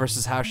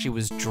versus how she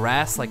was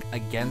dressed, like,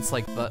 against,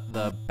 like,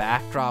 the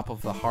backdrop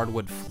of the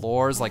hardwood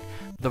floors. Like,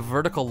 the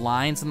vertical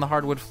lines in the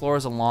hardwood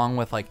floors along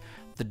with, like,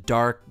 the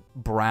dark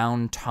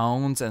brown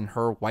tones and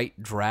her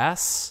white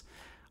dress.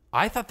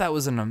 I thought that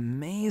was an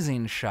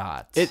amazing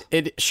shot.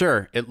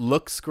 It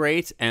looks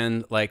great,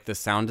 and like the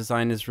sound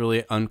design is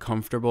really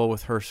uncomfortable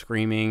with her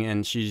screaming,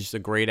 and she's just a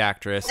great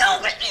actress. No,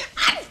 let me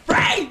hands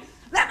free!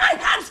 Let my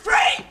hands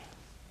free!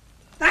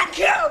 Thank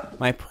you!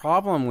 My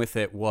problem with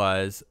it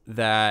was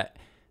that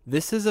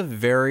this is a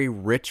very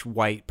rich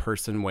white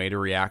person way to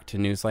react to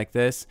news like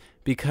this,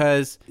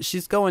 because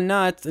she's going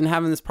nuts and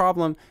having this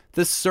problem.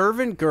 The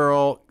servant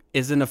girl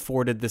isn't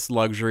afforded this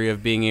luxury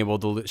of being able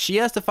to, she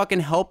has to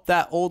fucking help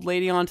that old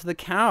lady onto the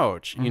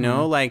couch, you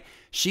know, like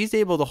she's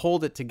able to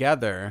hold it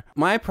together.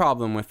 My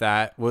problem with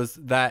that was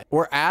that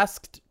we're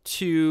asked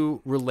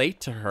to relate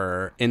to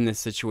her in this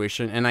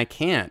situation, and I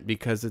can't,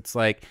 because it's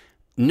like,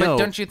 no.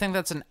 But don't you think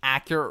that's an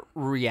accurate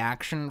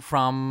reaction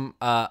from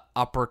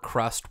upper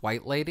crust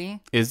white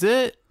lady? Is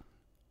it?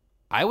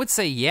 I would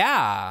say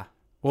yeah.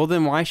 Well,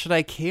 then why should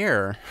I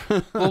care?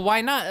 Well,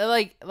 why not?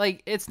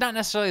 Like it's not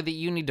necessarily that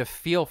you need to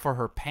feel for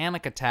her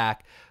panic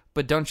attack,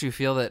 but don't you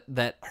feel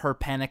that her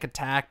panic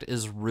attack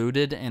is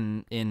rooted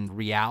in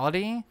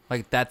reality?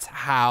 Like, that's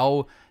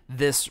how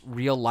this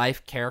real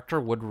life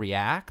character would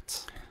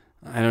react?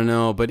 I don't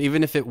know, but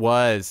even if it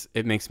was,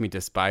 it makes me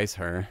despise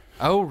her.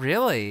 Oh,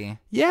 really?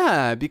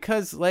 Yeah,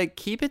 because, like,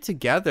 keep it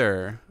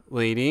together,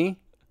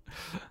 lady.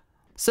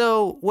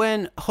 So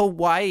when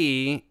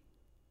Hawaii,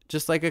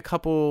 just like a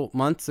couple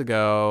months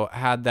ago,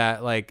 had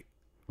that like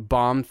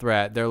bomb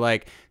threat, they're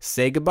like,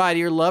 say goodbye to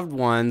your loved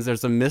ones,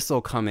 there's a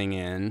missile coming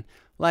in.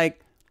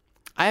 Like,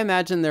 I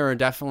imagine there are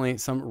definitely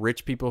some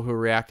rich people who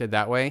reacted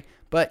that way,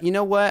 but you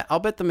know what, I'll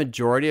bet the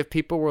majority of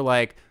people were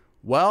like,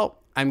 well,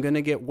 I'm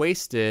gonna get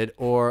wasted,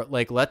 or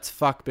like, let's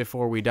fuck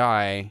before we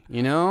die,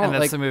 you know? And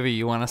that's like, the movie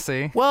you want to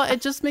see? well,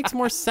 it just makes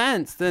more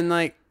sense than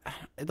like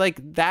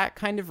that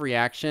kind of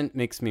reaction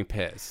makes me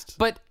pissed.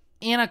 But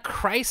in a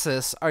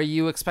crisis, are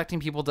you expecting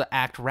people to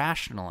act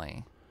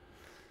rationally?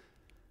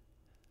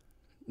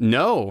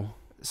 No.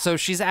 So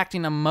she's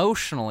acting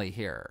emotionally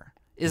here.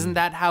 Isn't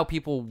that how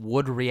people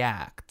would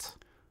react?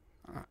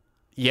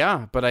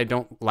 Yeah, but I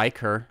don't like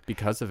her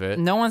because of it.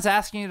 No one's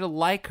asking you to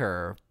like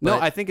her. No,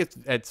 but- I think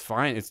it's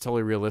fine. It's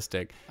totally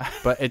realistic.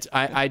 But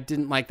I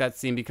didn't like that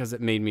scene because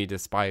it made me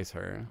despise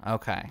her.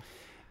 Okay.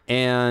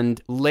 And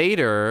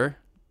later,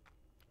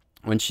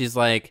 when she's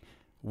like,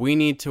 we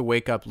need to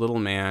wake up little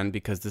man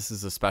because this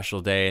is a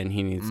special day and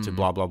he needs to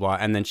blah, blah, blah.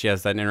 And then she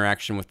has that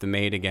interaction with the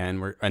maid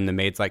again, and the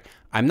maid's like,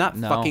 I'm not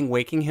fucking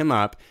waking him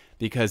up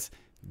because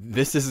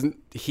this isn't,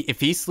 if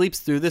he sleeps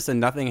through this and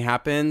nothing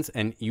happens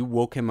and you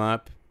woke him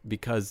up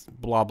because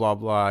blah, blah,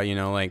 blah, you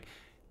know, like,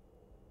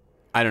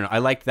 I don't know. I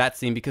liked that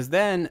scene because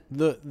then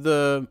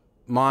the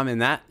mom in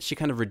that, she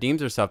kind of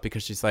redeems herself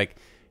because she's like,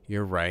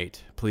 you're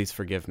right. Please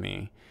forgive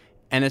me.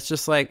 And it's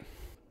just like,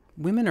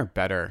 women are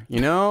better,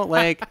 you know?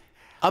 Like,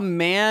 a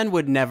man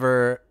would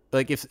never,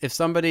 like, if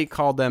somebody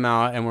called them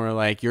out and were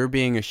like, you're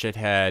being a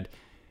shithead,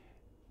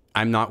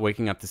 I'm not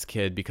waking up this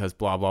kid because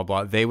blah, blah,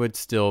 blah, they would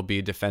still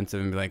be defensive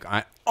and be like,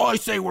 I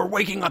say we're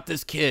waking up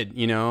this kid,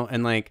 you know?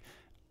 And, like,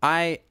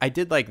 I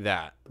did like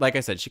that. Like I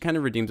said, she kind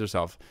of redeems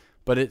herself.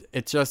 But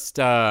it just,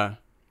 that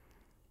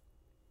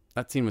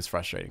scene was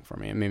frustrating for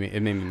me. It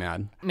made me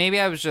mad. Maybe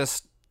I was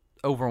just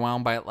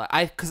overwhelmed by it.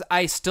 Because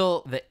I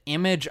still, the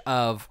image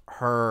of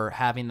her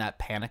having that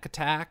panic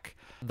attack,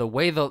 the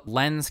way the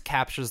lens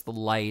captures the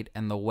light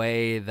and the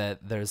way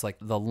that there's like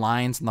the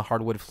lines in the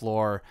hardwood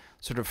floor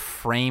sort of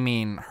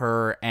framing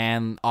her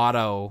and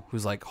Otto,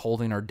 who's like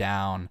holding her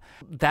down.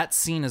 That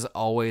scene is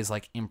always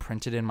like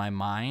imprinted in my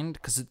mind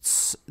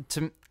because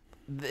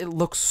it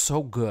looks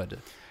so good.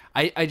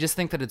 I just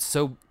think that it's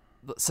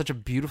such a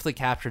beautifully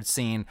captured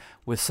scene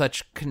with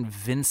such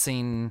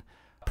convincing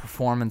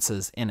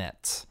performances in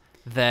it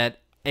that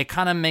it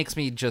kind of makes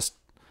me just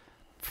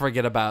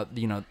forget about,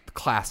 you know,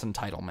 class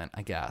entitlement,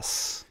 I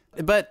guess.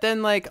 But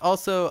then, like,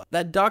 also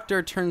that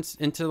doctor turns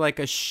into like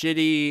a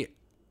shitty,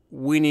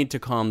 we need to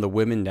calm the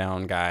women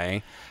down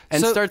guy,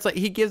 and starts like,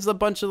 he gives a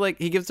bunch of like,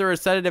 he gives her a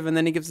sedative and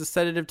then he gives a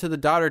sedative to the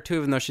daughter too,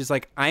 even though she's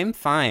like, I'm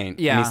fine.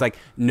 Yeah. And he's like,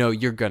 no,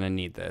 you're gonna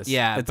need this.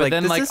 Yeah. It's but like,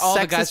 then like all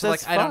the guys are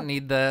like, I don't fuck.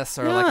 need this,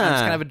 or like, I'm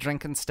just gonna have a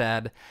drink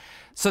instead.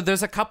 So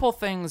there's a couple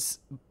things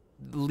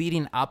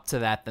leading up to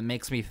that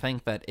makes me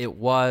think that it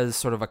was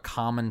sort of a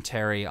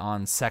commentary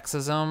on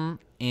sexism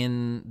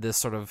in this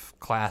sort of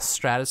class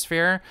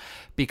stratosphere,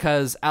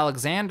 because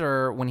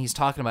Alexander, when he's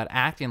talking about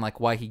acting, like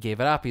why he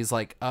gave it up, he's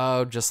like,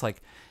 oh, just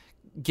like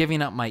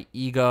giving up my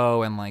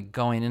ego and like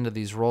going into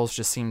these roles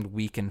just seemed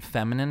weak and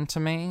feminine to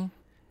me.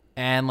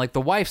 And like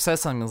the wife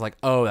says something that's like,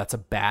 oh, that's a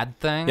bad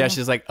thing. Yeah,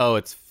 she's like, oh,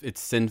 it's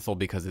sinful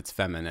because it's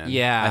feminine.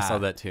 Yeah. I saw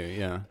that too,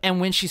 yeah. And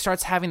when she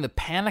starts having the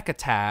panic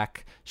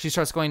attack, she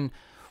starts going,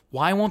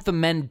 why won't the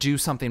men do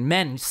something?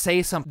 Men,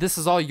 say something. This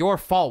is all your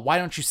fault. Why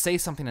don't you say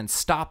something and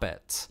stop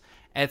it?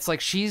 And it's like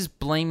she's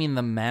blaming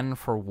the men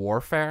for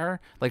warfare.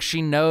 Like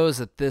she knows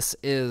that this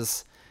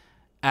is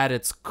at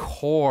its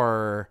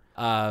core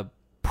a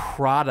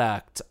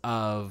product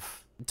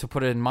of, to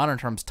put it in modern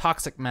terms,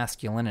 toxic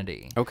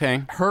masculinity.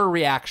 Okay. Her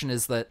reaction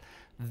is that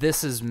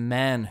this is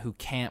men who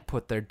can't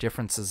put their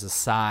differences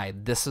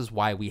aside. This is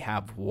why we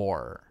have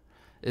war,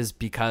 is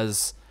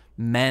because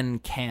men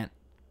can't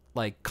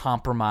like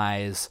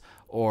compromise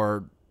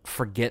or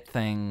forget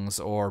things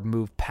or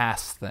move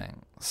past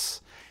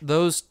things.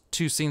 Those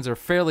two scenes are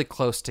fairly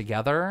close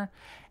together,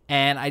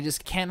 and I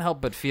just can't help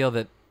but feel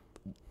that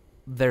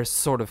they're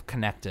sort of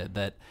connected,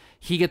 that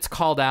he gets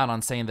called out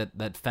on saying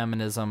that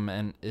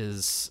feminism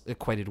is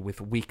equated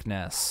with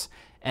weakness,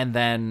 and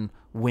then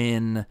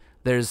when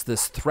there's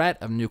this threat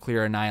of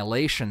nuclear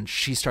annihilation,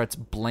 she starts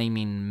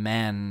blaming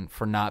men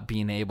for not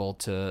being able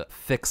to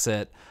fix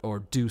it or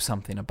do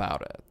something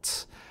about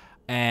it.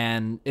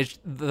 And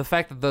the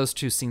fact that those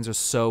two scenes are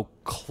so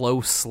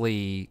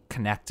closely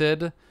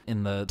connected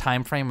in the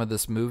time frame of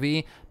this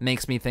movie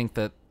makes me think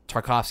that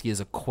Tarkovsky is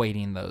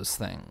equating those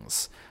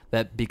things.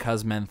 That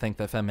because men think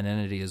that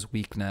femininity is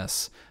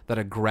weakness, that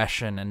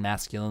aggression and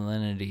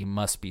masculinity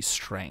must be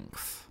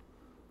strength.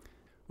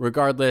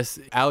 Regardless,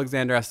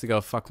 Alexander has to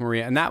go fuck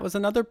Maria. And that was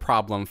another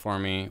problem for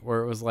me,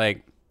 where it was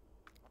like,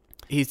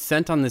 he's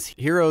sent on this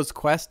hero's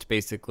quest,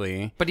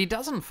 basically. But he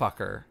doesn't fuck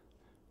her.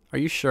 Are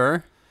you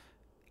sure?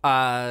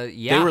 Yeah.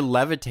 They were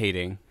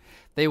levitating.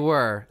 They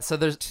were. So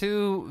there's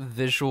two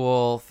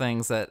visual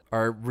things that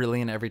are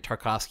really in every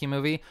Tarkovsky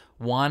movie.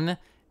 One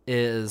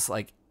is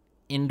like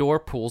indoor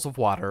pools of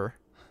water.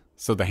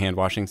 So the hand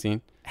washing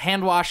scene?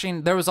 Hand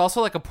washing. There was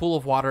also like a pool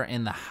of water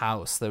in the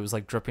house that was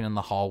like dripping in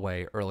the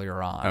hallway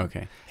earlier on.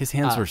 Okay. His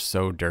hands were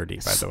so dirty,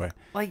 by the way.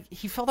 Like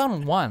he fell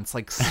down once.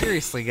 Like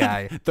seriously,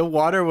 guy. The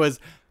water was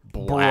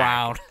black.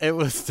 Brown. It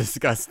was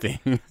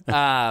disgusting.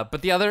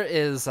 But the other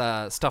is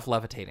stuff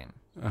levitating.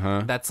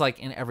 Uh-huh. That's like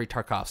in every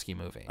Tarkovsky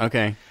movie.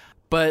 Okay.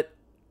 But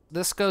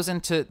this goes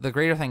into the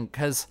greater thing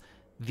because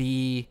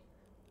the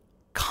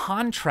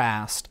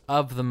contrast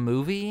of the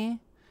movie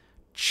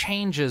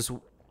changes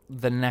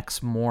the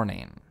next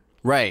morning.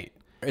 Right.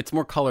 It's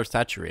more color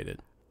saturated.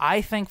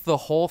 I think the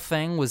whole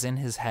thing was in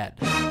his head.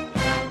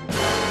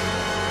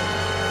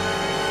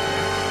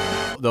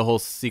 The whole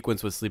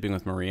sequence was sleeping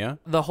with Maria?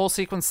 The whole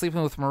sequence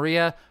sleeping with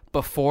Maria.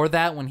 Before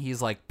that, when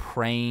he's like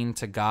praying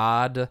to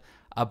God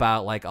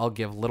about like, I'll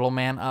give little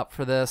man up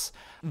for this.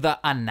 The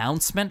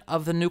announcement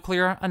of the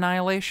nuclear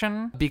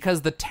annihilation,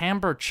 because the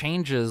timbre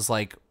changes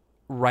like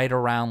right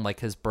around like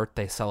his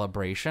birthday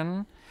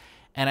celebration.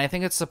 And I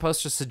think it's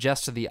supposed to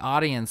suggest to the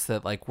audience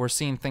that, like, we're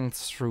seeing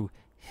things through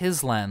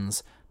his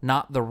lens,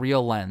 not the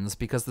real lens,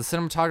 because the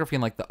cinematography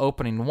in, like, the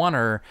opening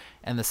oneer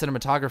and the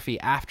cinematography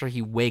after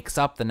he wakes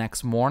up the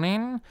next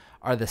morning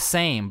are the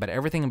same, but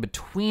everything in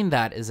between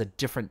that is a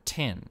different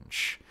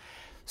tinge.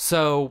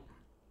 So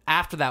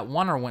after that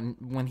oneer,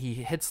 when he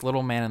hits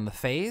Little Man in the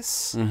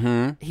face,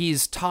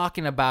 he's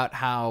talking about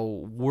how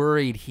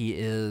worried he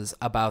is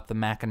about the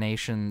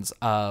machinations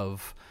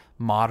of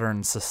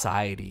modern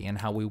society and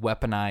how we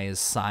weaponize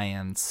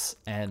science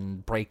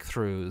and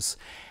breakthroughs.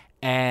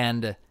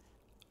 And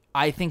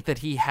I think that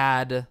he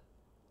had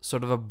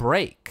sort of a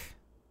break,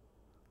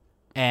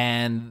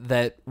 and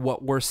that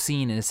what we're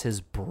seeing is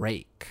his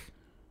break.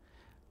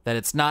 That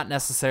it's not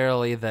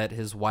necessarily that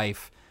his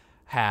wife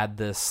had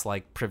this,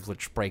 like,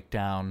 privileged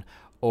breakdown,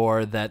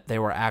 or that they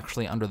were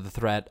actually under the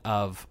threat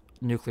of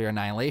nuclear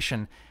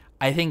annihilation.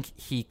 I think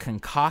he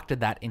concocted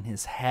that in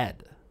his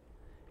head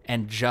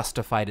and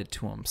justified it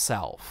to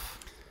himself.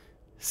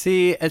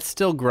 See, it's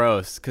still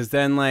gross, because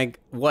then, like,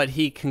 what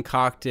he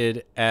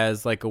concocted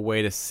as, like, a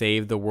way to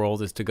save the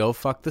world is to go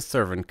fuck the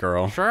servant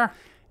girl. Sure.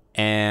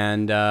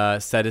 And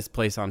set his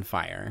place on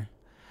fire.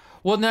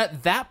 Well, no,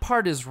 that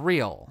part is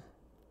real.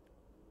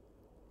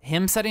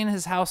 Him setting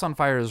his house on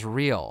fire is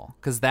real,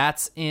 because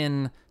that's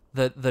in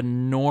the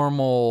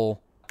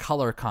normal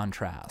color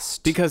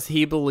contrast. Because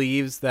he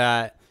believes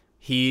that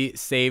he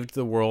saved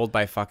the world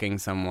by fucking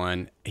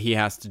someone. He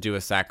has to do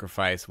a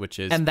sacrifice, which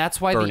is and that's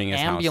why burning the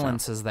his house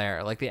ambulance down. is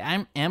there. Like, the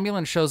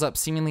ambulance shows up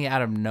seemingly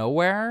out of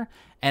nowhere,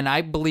 and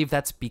I believe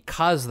that's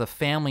because the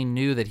family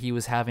knew that he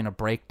was having a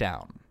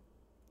breakdown.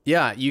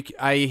 Yeah,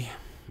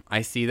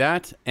 I see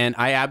that, and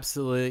I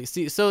absolutely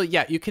see. So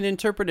yeah, you can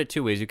interpret it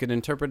two ways. You can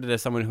interpret it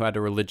as someone who had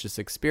a religious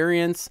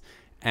experience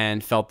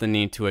and felt the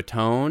need to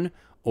atone,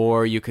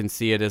 or you can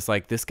see it as,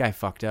 like, this guy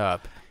fucked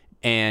up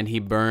and he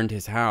burned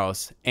his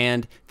house,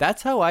 and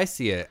that's how I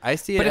see it. I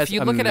see it But as if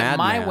you a look at it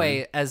my madman.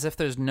 way, as if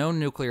there's no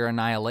nuclear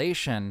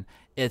annihilation,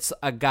 it's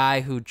a guy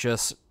who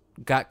just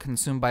got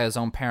consumed by his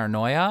own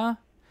paranoia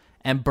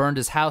and burned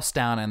his house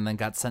down and then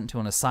got sent to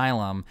an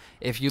asylum.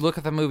 If you look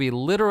at the movie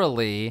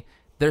literally,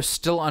 they're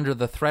still under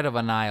the threat of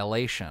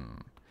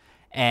annihilation.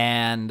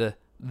 And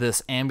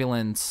this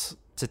ambulance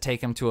to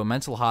take him to a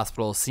mental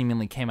hospital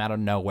seemingly came out of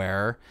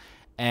nowhere,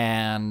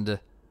 and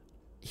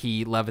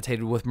he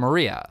levitated with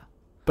Maria.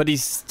 But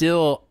he's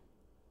still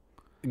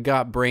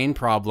got brain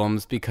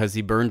problems because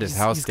he burned his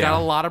house He's down.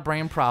 got a lot of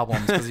brain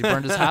problems because he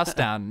burned his house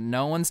down.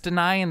 No one's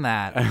denying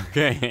that.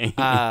 Okay.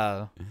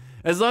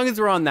 As long as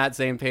we're on that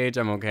same page,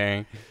 I'm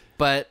okay.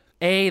 But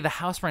the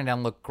house burning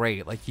down looked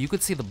great. Like, you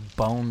could see the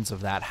bones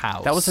of that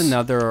house. That was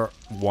another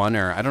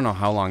oneer. I don't know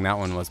how long that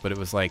one was, but it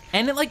was like...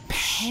 And it, like,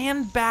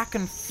 panned back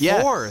and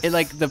Yeah, forth. it,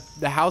 like,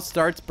 the house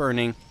starts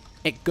burning.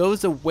 It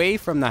goes away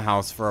from the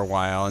house for a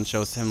while and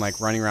shows him, like,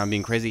 running around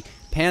being crazy.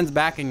 Pans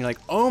back and you're like,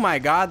 oh my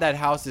god, that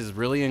house is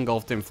really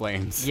engulfed in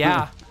flames.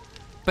 Yeah.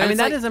 But I mean, it's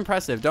that like, is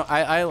impressive.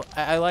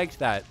 I liked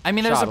that. I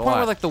mean, there's shot a point where,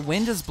 lot. like, the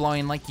wind is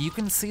blowing. Like, you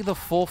can see the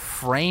full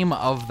frame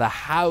of the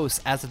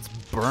house as it's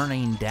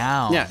burning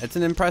down. Yeah, it's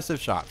an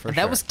impressive shot for sure.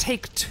 That was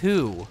take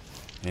 2.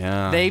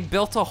 Yeah. They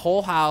built a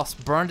whole house,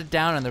 burned it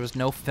down, and there was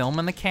no film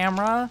in the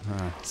camera.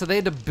 So they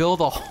had to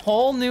build a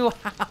whole new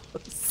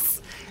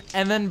house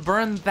and then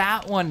burn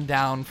that one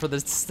down for the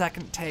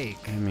second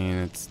take. I mean,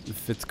 it's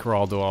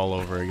Fitzcarraldo all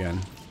over again.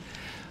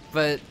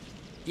 But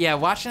yeah,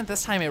 watching it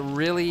this time, it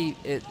really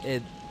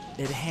it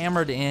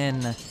hammered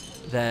in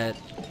that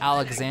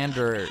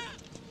Alexander,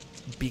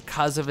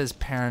 because of his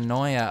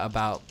paranoia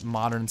about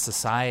modern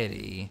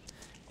society,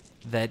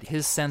 that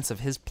his sense of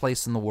his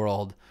place in the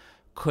world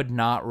could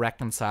not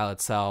reconcile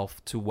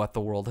itself to what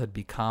the world had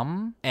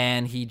become,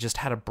 and he just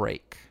had a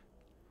break.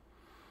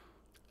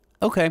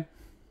 Okay.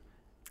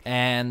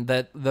 And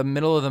that the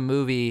middle of the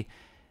movie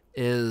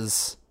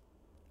is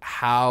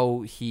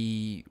how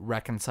he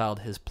reconciled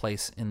his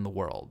place in the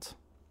world.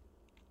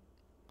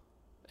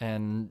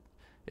 And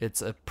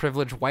it's a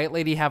privileged white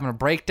lady having a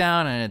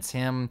breakdown, and it's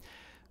him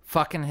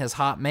fucking his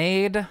hot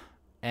maid,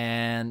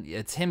 and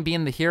it's him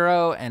being the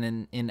hero,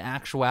 and in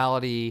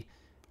actuality,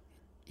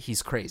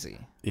 he's crazy.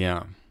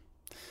 Yeah.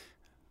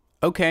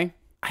 Okay.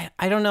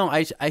 I don't know.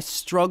 I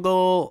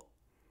struggle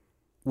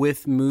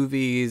with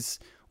movies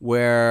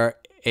where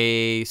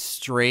a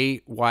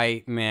straight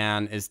white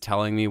man is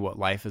telling me what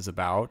life is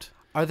about.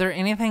 Are there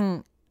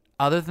anything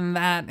other than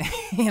that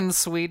in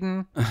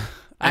Sweden?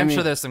 I'm mean-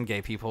 sure there's some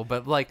gay people,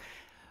 but, like,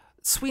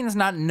 Sweden's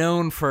not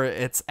known for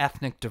its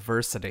ethnic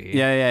diversity.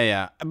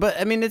 Yeah. But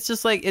I mean, it's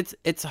just like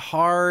it's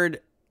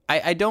hard.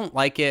 I don't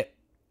like it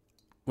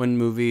when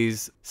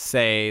movies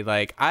say,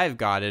 like, I've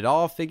got it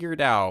all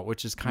figured out,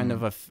 which is kind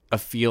of a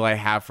feel I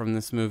have from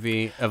this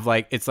movie of,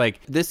 like, it's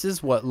like, this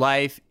is what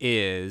life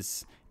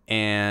is,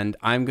 and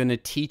I'm going to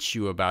teach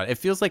you about it. It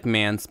feels like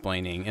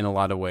mansplaining in a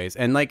lot of ways.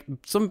 And, like,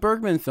 some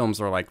Bergman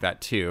films are like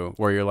that too,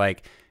 where you're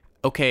like,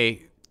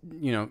 okay,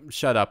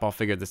 shut up, I'll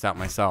figure this out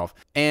myself.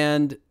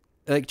 And,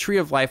 like, Tree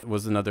of Life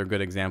was another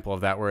good example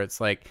of that, where it's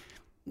like,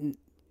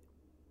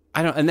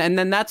 I don't, and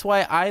then that's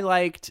why I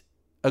liked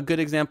a good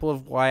example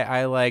of why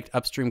I liked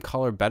Upstream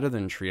Color better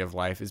than Tree of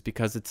Life is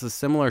because it's a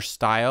similar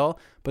style,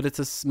 but it's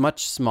a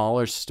much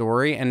smaller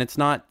story, and it's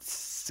not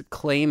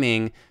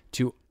claiming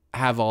to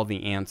have all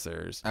the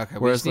answers. Okay,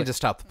 we just need to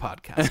stop the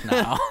podcast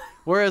now.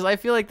 Whereas I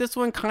feel like this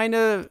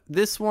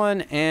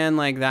one and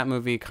like that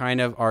movie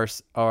kind of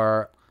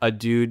are a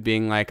dude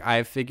being like,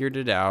 I've figured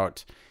it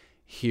out.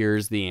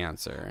 Here's the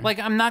answer. Like,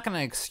 I'm not going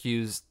to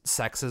excuse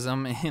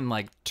sexism in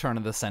like turn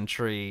of the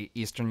century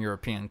Eastern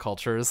European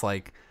cultures.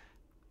 Like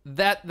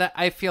that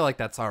I feel like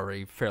that's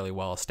already fairly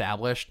well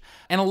established.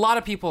 And a lot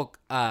of people,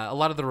 a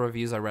lot of the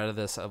reviews I read of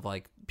this, of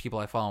like people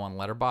I follow on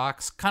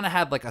Letterboxd, kind of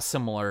had like a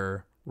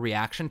similar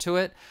reaction to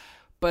it.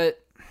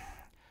 But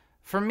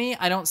for me,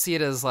 I don't see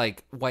it as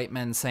like white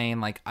men saying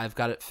like, I've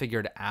got it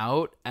figured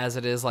out, as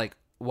it is like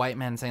white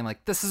men saying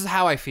like, this is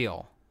how I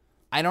feel.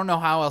 I don't know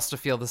how else to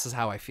feel. This is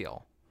how I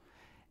feel.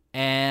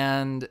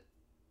 And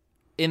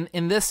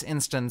in this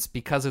instance,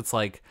 because it's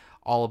like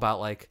all about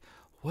like,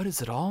 what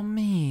does it all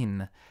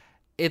mean?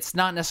 It's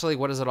not necessarily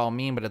what does it all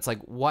mean, but it's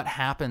like what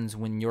happens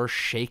when you're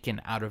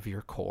shaken out of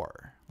your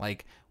core.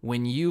 Like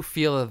when you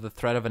feel that the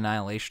threat of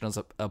annihilation is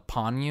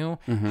upon you,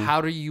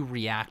 how do you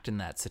react in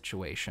that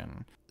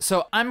situation?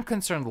 So I'm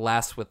concerned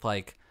less with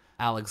like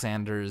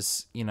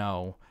Alexander's, you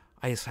know,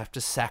 I just have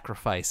to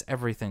sacrifice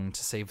everything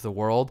to save the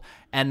world,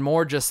 and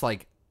more just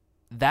like,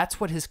 that's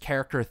what his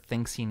character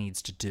thinks he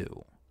needs to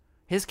do.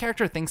 His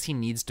character thinks he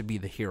needs to be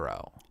the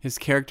hero. His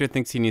character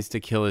thinks he needs to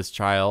kill his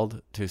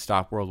child to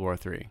stop World War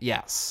III.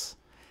 Yes.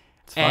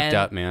 It's fucked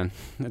up, man.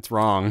 It's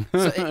wrong.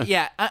 So,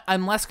 yeah,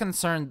 I'm less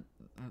concerned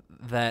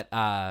that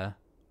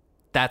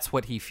that's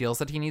what he feels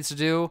that he needs to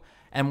do,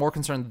 and more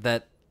concerned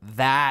that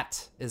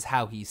that is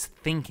how he's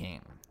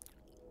thinking.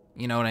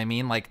 You know what I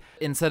mean? Like,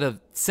 instead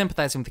of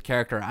sympathizing with the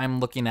character, I'm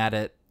looking at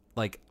it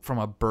like from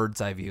a bird's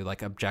eye view,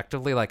 like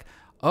objectively, like,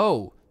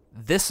 oh,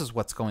 this is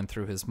what's going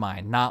through his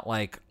mind, not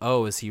like,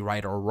 oh, is he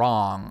right or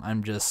wrong?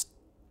 I'm just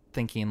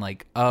thinking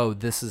like, oh,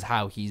 this is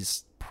how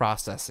he's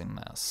processing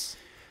this.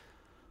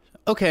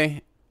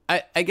 Okay.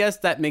 I guess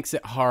that makes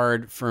it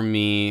hard for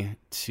me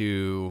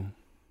to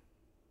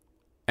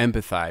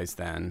empathize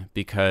then,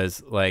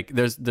 because like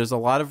there's a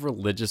lot of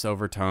religious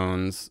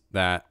overtones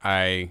that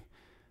I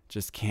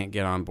just can't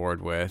get on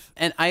board with.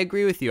 And I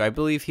agree with you. I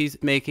believe he's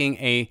making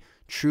a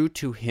true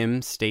to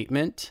him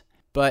statement,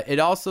 but it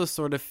also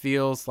sort of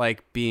feels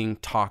like being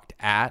talked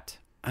at.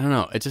 I don't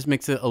know. It just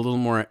makes it a little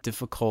more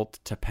difficult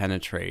to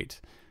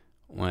penetrate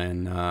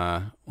when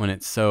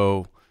it's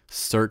so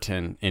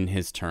certain in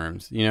his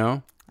terms, you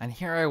know? And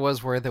here I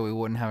was worried that we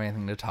wouldn't have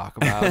anything to talk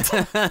about.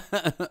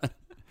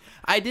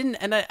 I didn't,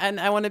 and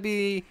I want to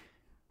be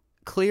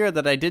clear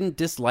that I didn't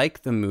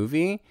dislike the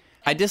movie.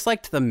 I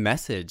disliked the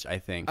message, I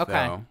think. Okay.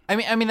 Though.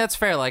 I mean that's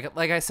fair. Like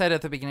I said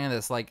at the beginning of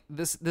this, like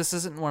this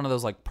isn't one of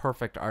those like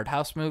perfect art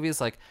house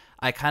movies. Like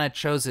I kind of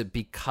chose it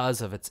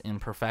because of its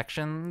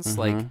imperfections.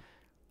 Like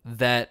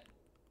that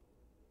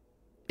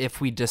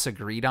if we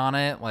disagreed on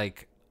it,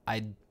 like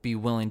I'd be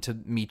willing to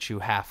meet you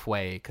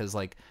halfway, because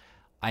like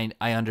I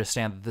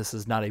understand that this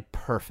is not a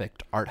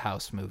perfect art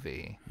house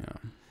movie.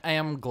 Yeah. I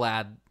am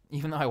glad,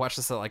 even though I watched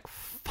this at like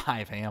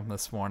 5 a.m.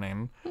 this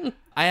morning,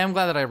 I am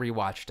glad that I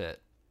rewatched it.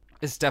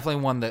 It's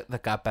definitely one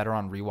that got better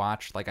on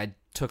rewatch. Like, I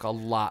took a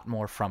lot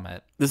more from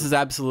it. This is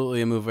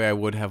absolutely a movie I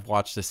would have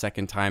watched a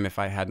second time if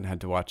I hadn't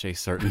had to watch a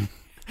certain...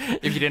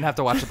 If you didn't have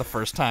to watch it the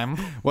first time?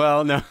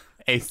 Well, no.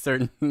 A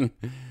certain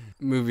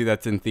movie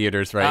that's in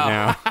theaters right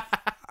now.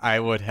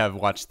 I would have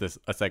watched this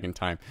a second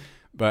time,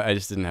 but I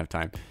just didn't have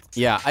time.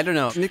 Yeah, I don't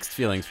know. Mixed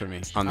feelings for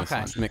me on this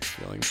one. Mixed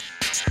feelings.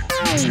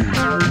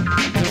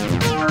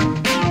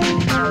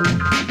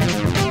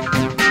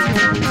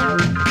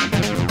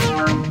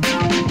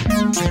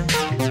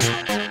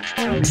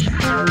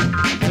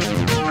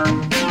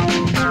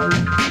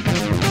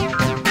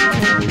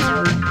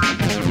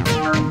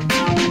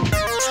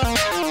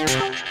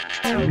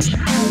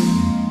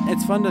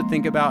 It's fun to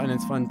think about,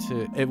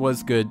 and it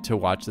was good to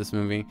watch this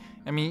movie.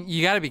 I mean,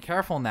 you got to be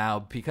careful now,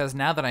 because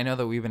now that I know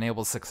that we've been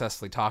able to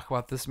successfully talk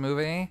about this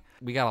movie,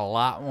 we got a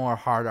lot more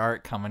hard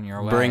art coming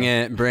your way. Bring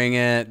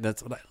it.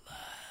 That's what I love.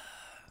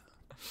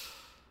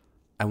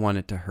 I want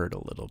it to hurt a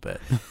little bit.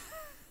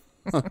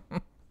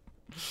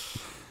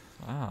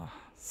 Wow.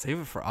 Save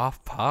it for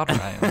off pod,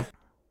 Ryan.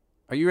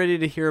 Are you ready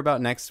to hear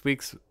about next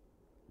week's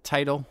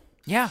title?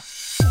 Yeah.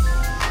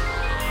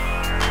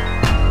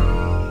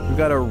 We've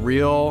got a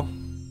real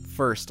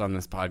first on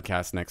this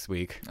podcast next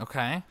week.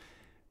 Okay.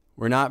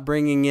 We're not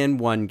bringing in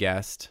one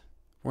guest.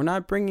 We're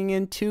not bringing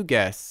in two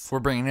guests. We're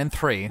bringing in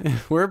 3.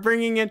 We're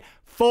bringing in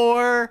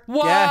 4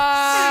 What?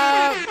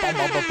 guests. Bum,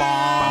 bum,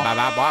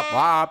 bum,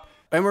 bum.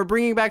 And we're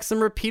bringing back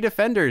some repeat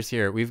offenders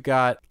here. We've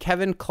got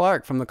Kevin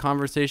Clark from the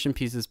Conversation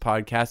Pieces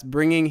podcast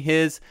bringing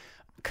his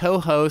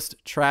co-host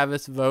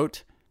Travis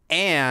Vogt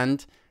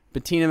and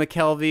Bettina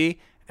McKelvey,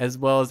 as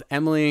well as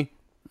Emily,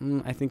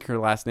 I think her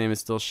last name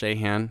is still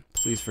Shahan.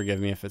 Please forgive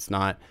me if it's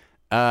not.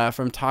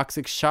 From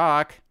Toxic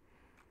Shock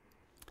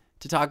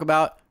to talk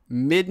about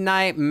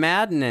Midnight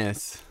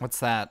Madness. What's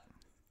that?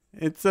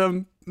 It's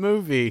a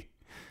movie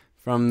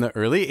from the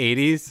early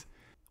 80s.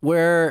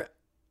 where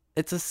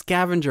it's a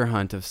scavenger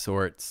hunt of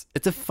sorts.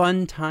 It's a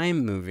fun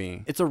time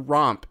movie. It's a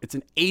romp. It's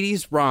an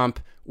 80s romp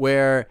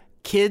where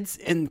kids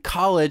in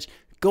college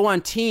go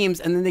on teams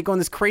and then they go on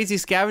this crazy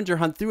scavenger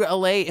hunt through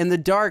LA in the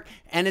dark,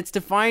 and it's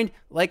to find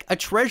like a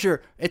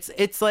treasure. It's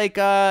like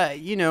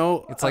It's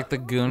like the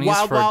Goonies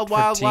Wild for Wild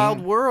Wild teen-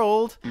 Wild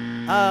World,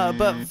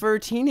 but for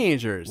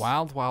teenagers.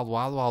 Wild Wild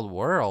Wild Wild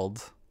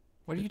World.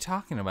 What are you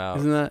talking about?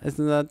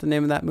 Isn't that the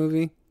name of that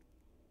movie?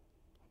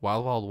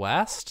 Wild Wild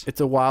West? It's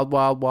a Wild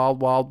Wild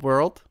Wild Wild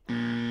World.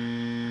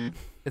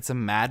 It's a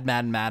mad,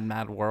 mad, mad,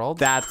 mad world?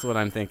 That's what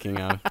I'm thinking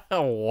of.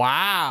 Oh,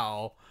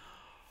 wow.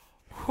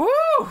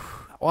 Whew.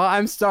 Well,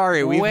 I'm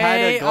sorry. We've Way had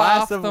a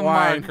glass off of the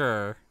wine.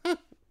 marker.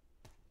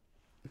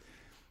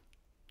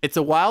 It's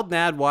a wild,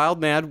 mad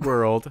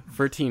world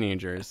for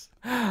teenagers.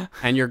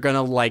 And you're going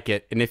to like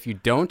it. And if you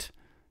don't,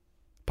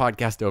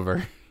 podcast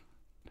over.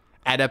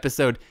 At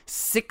episode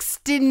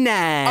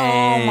 69.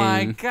 Oh,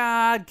 my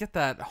God. Get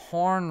that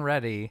horn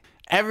ready.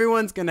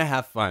 Everyone's going to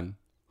have fun.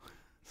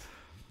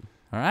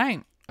 All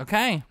right.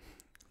 Okay.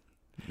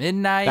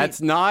 Midnight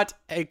That's not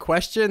a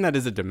question. That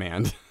is a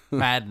demand.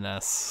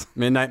 Madness.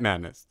 Midnight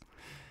Madness.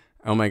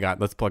 Oh, my God.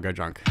 Let's plug our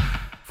junk.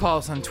 Follow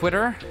us on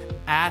Twitter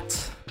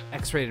at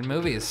X-Rated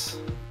Movies.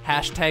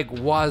 Hashtag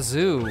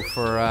Wazoo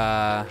for,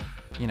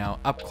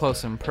 up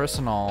close and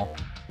personal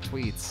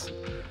tweets.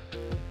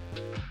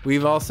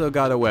 We've also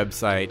got a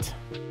website.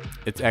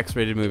 It's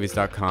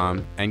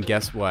xratedmovies.com. And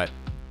guess what?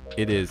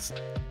 It is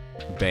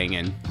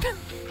banging.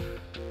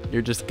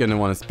 You're just going to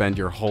want to spend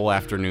your whole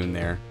afternoon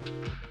there.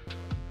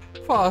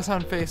 Follow us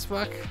on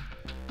Facebook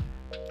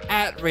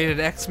at Rated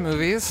X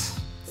Movies.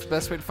 It's the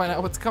best way to find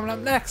out what's coming up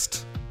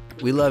next.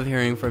 We love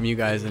hearing from you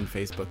guys in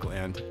Facebook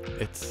land.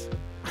 It's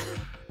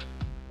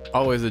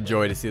always a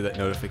joy to see that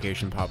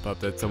notification pop up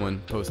that someone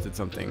posted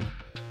something.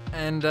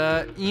 And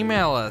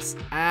email us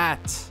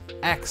at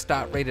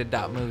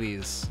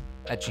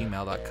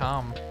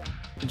x.rated.movies@gmail.com.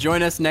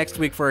 Join us next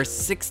week for our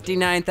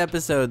 69th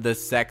episode, the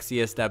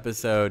sexiest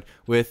episode,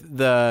 with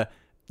the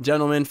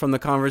gentlemen from the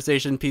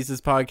Conversation Pieces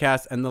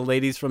podcast and the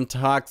ladies from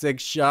Toxic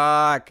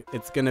Shock.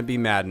 It's going to be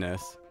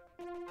madness.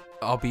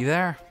 I'll be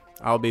there.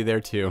 I'll be there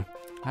too.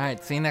 All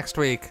right, see you next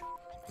week.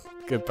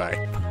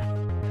 Goodbye.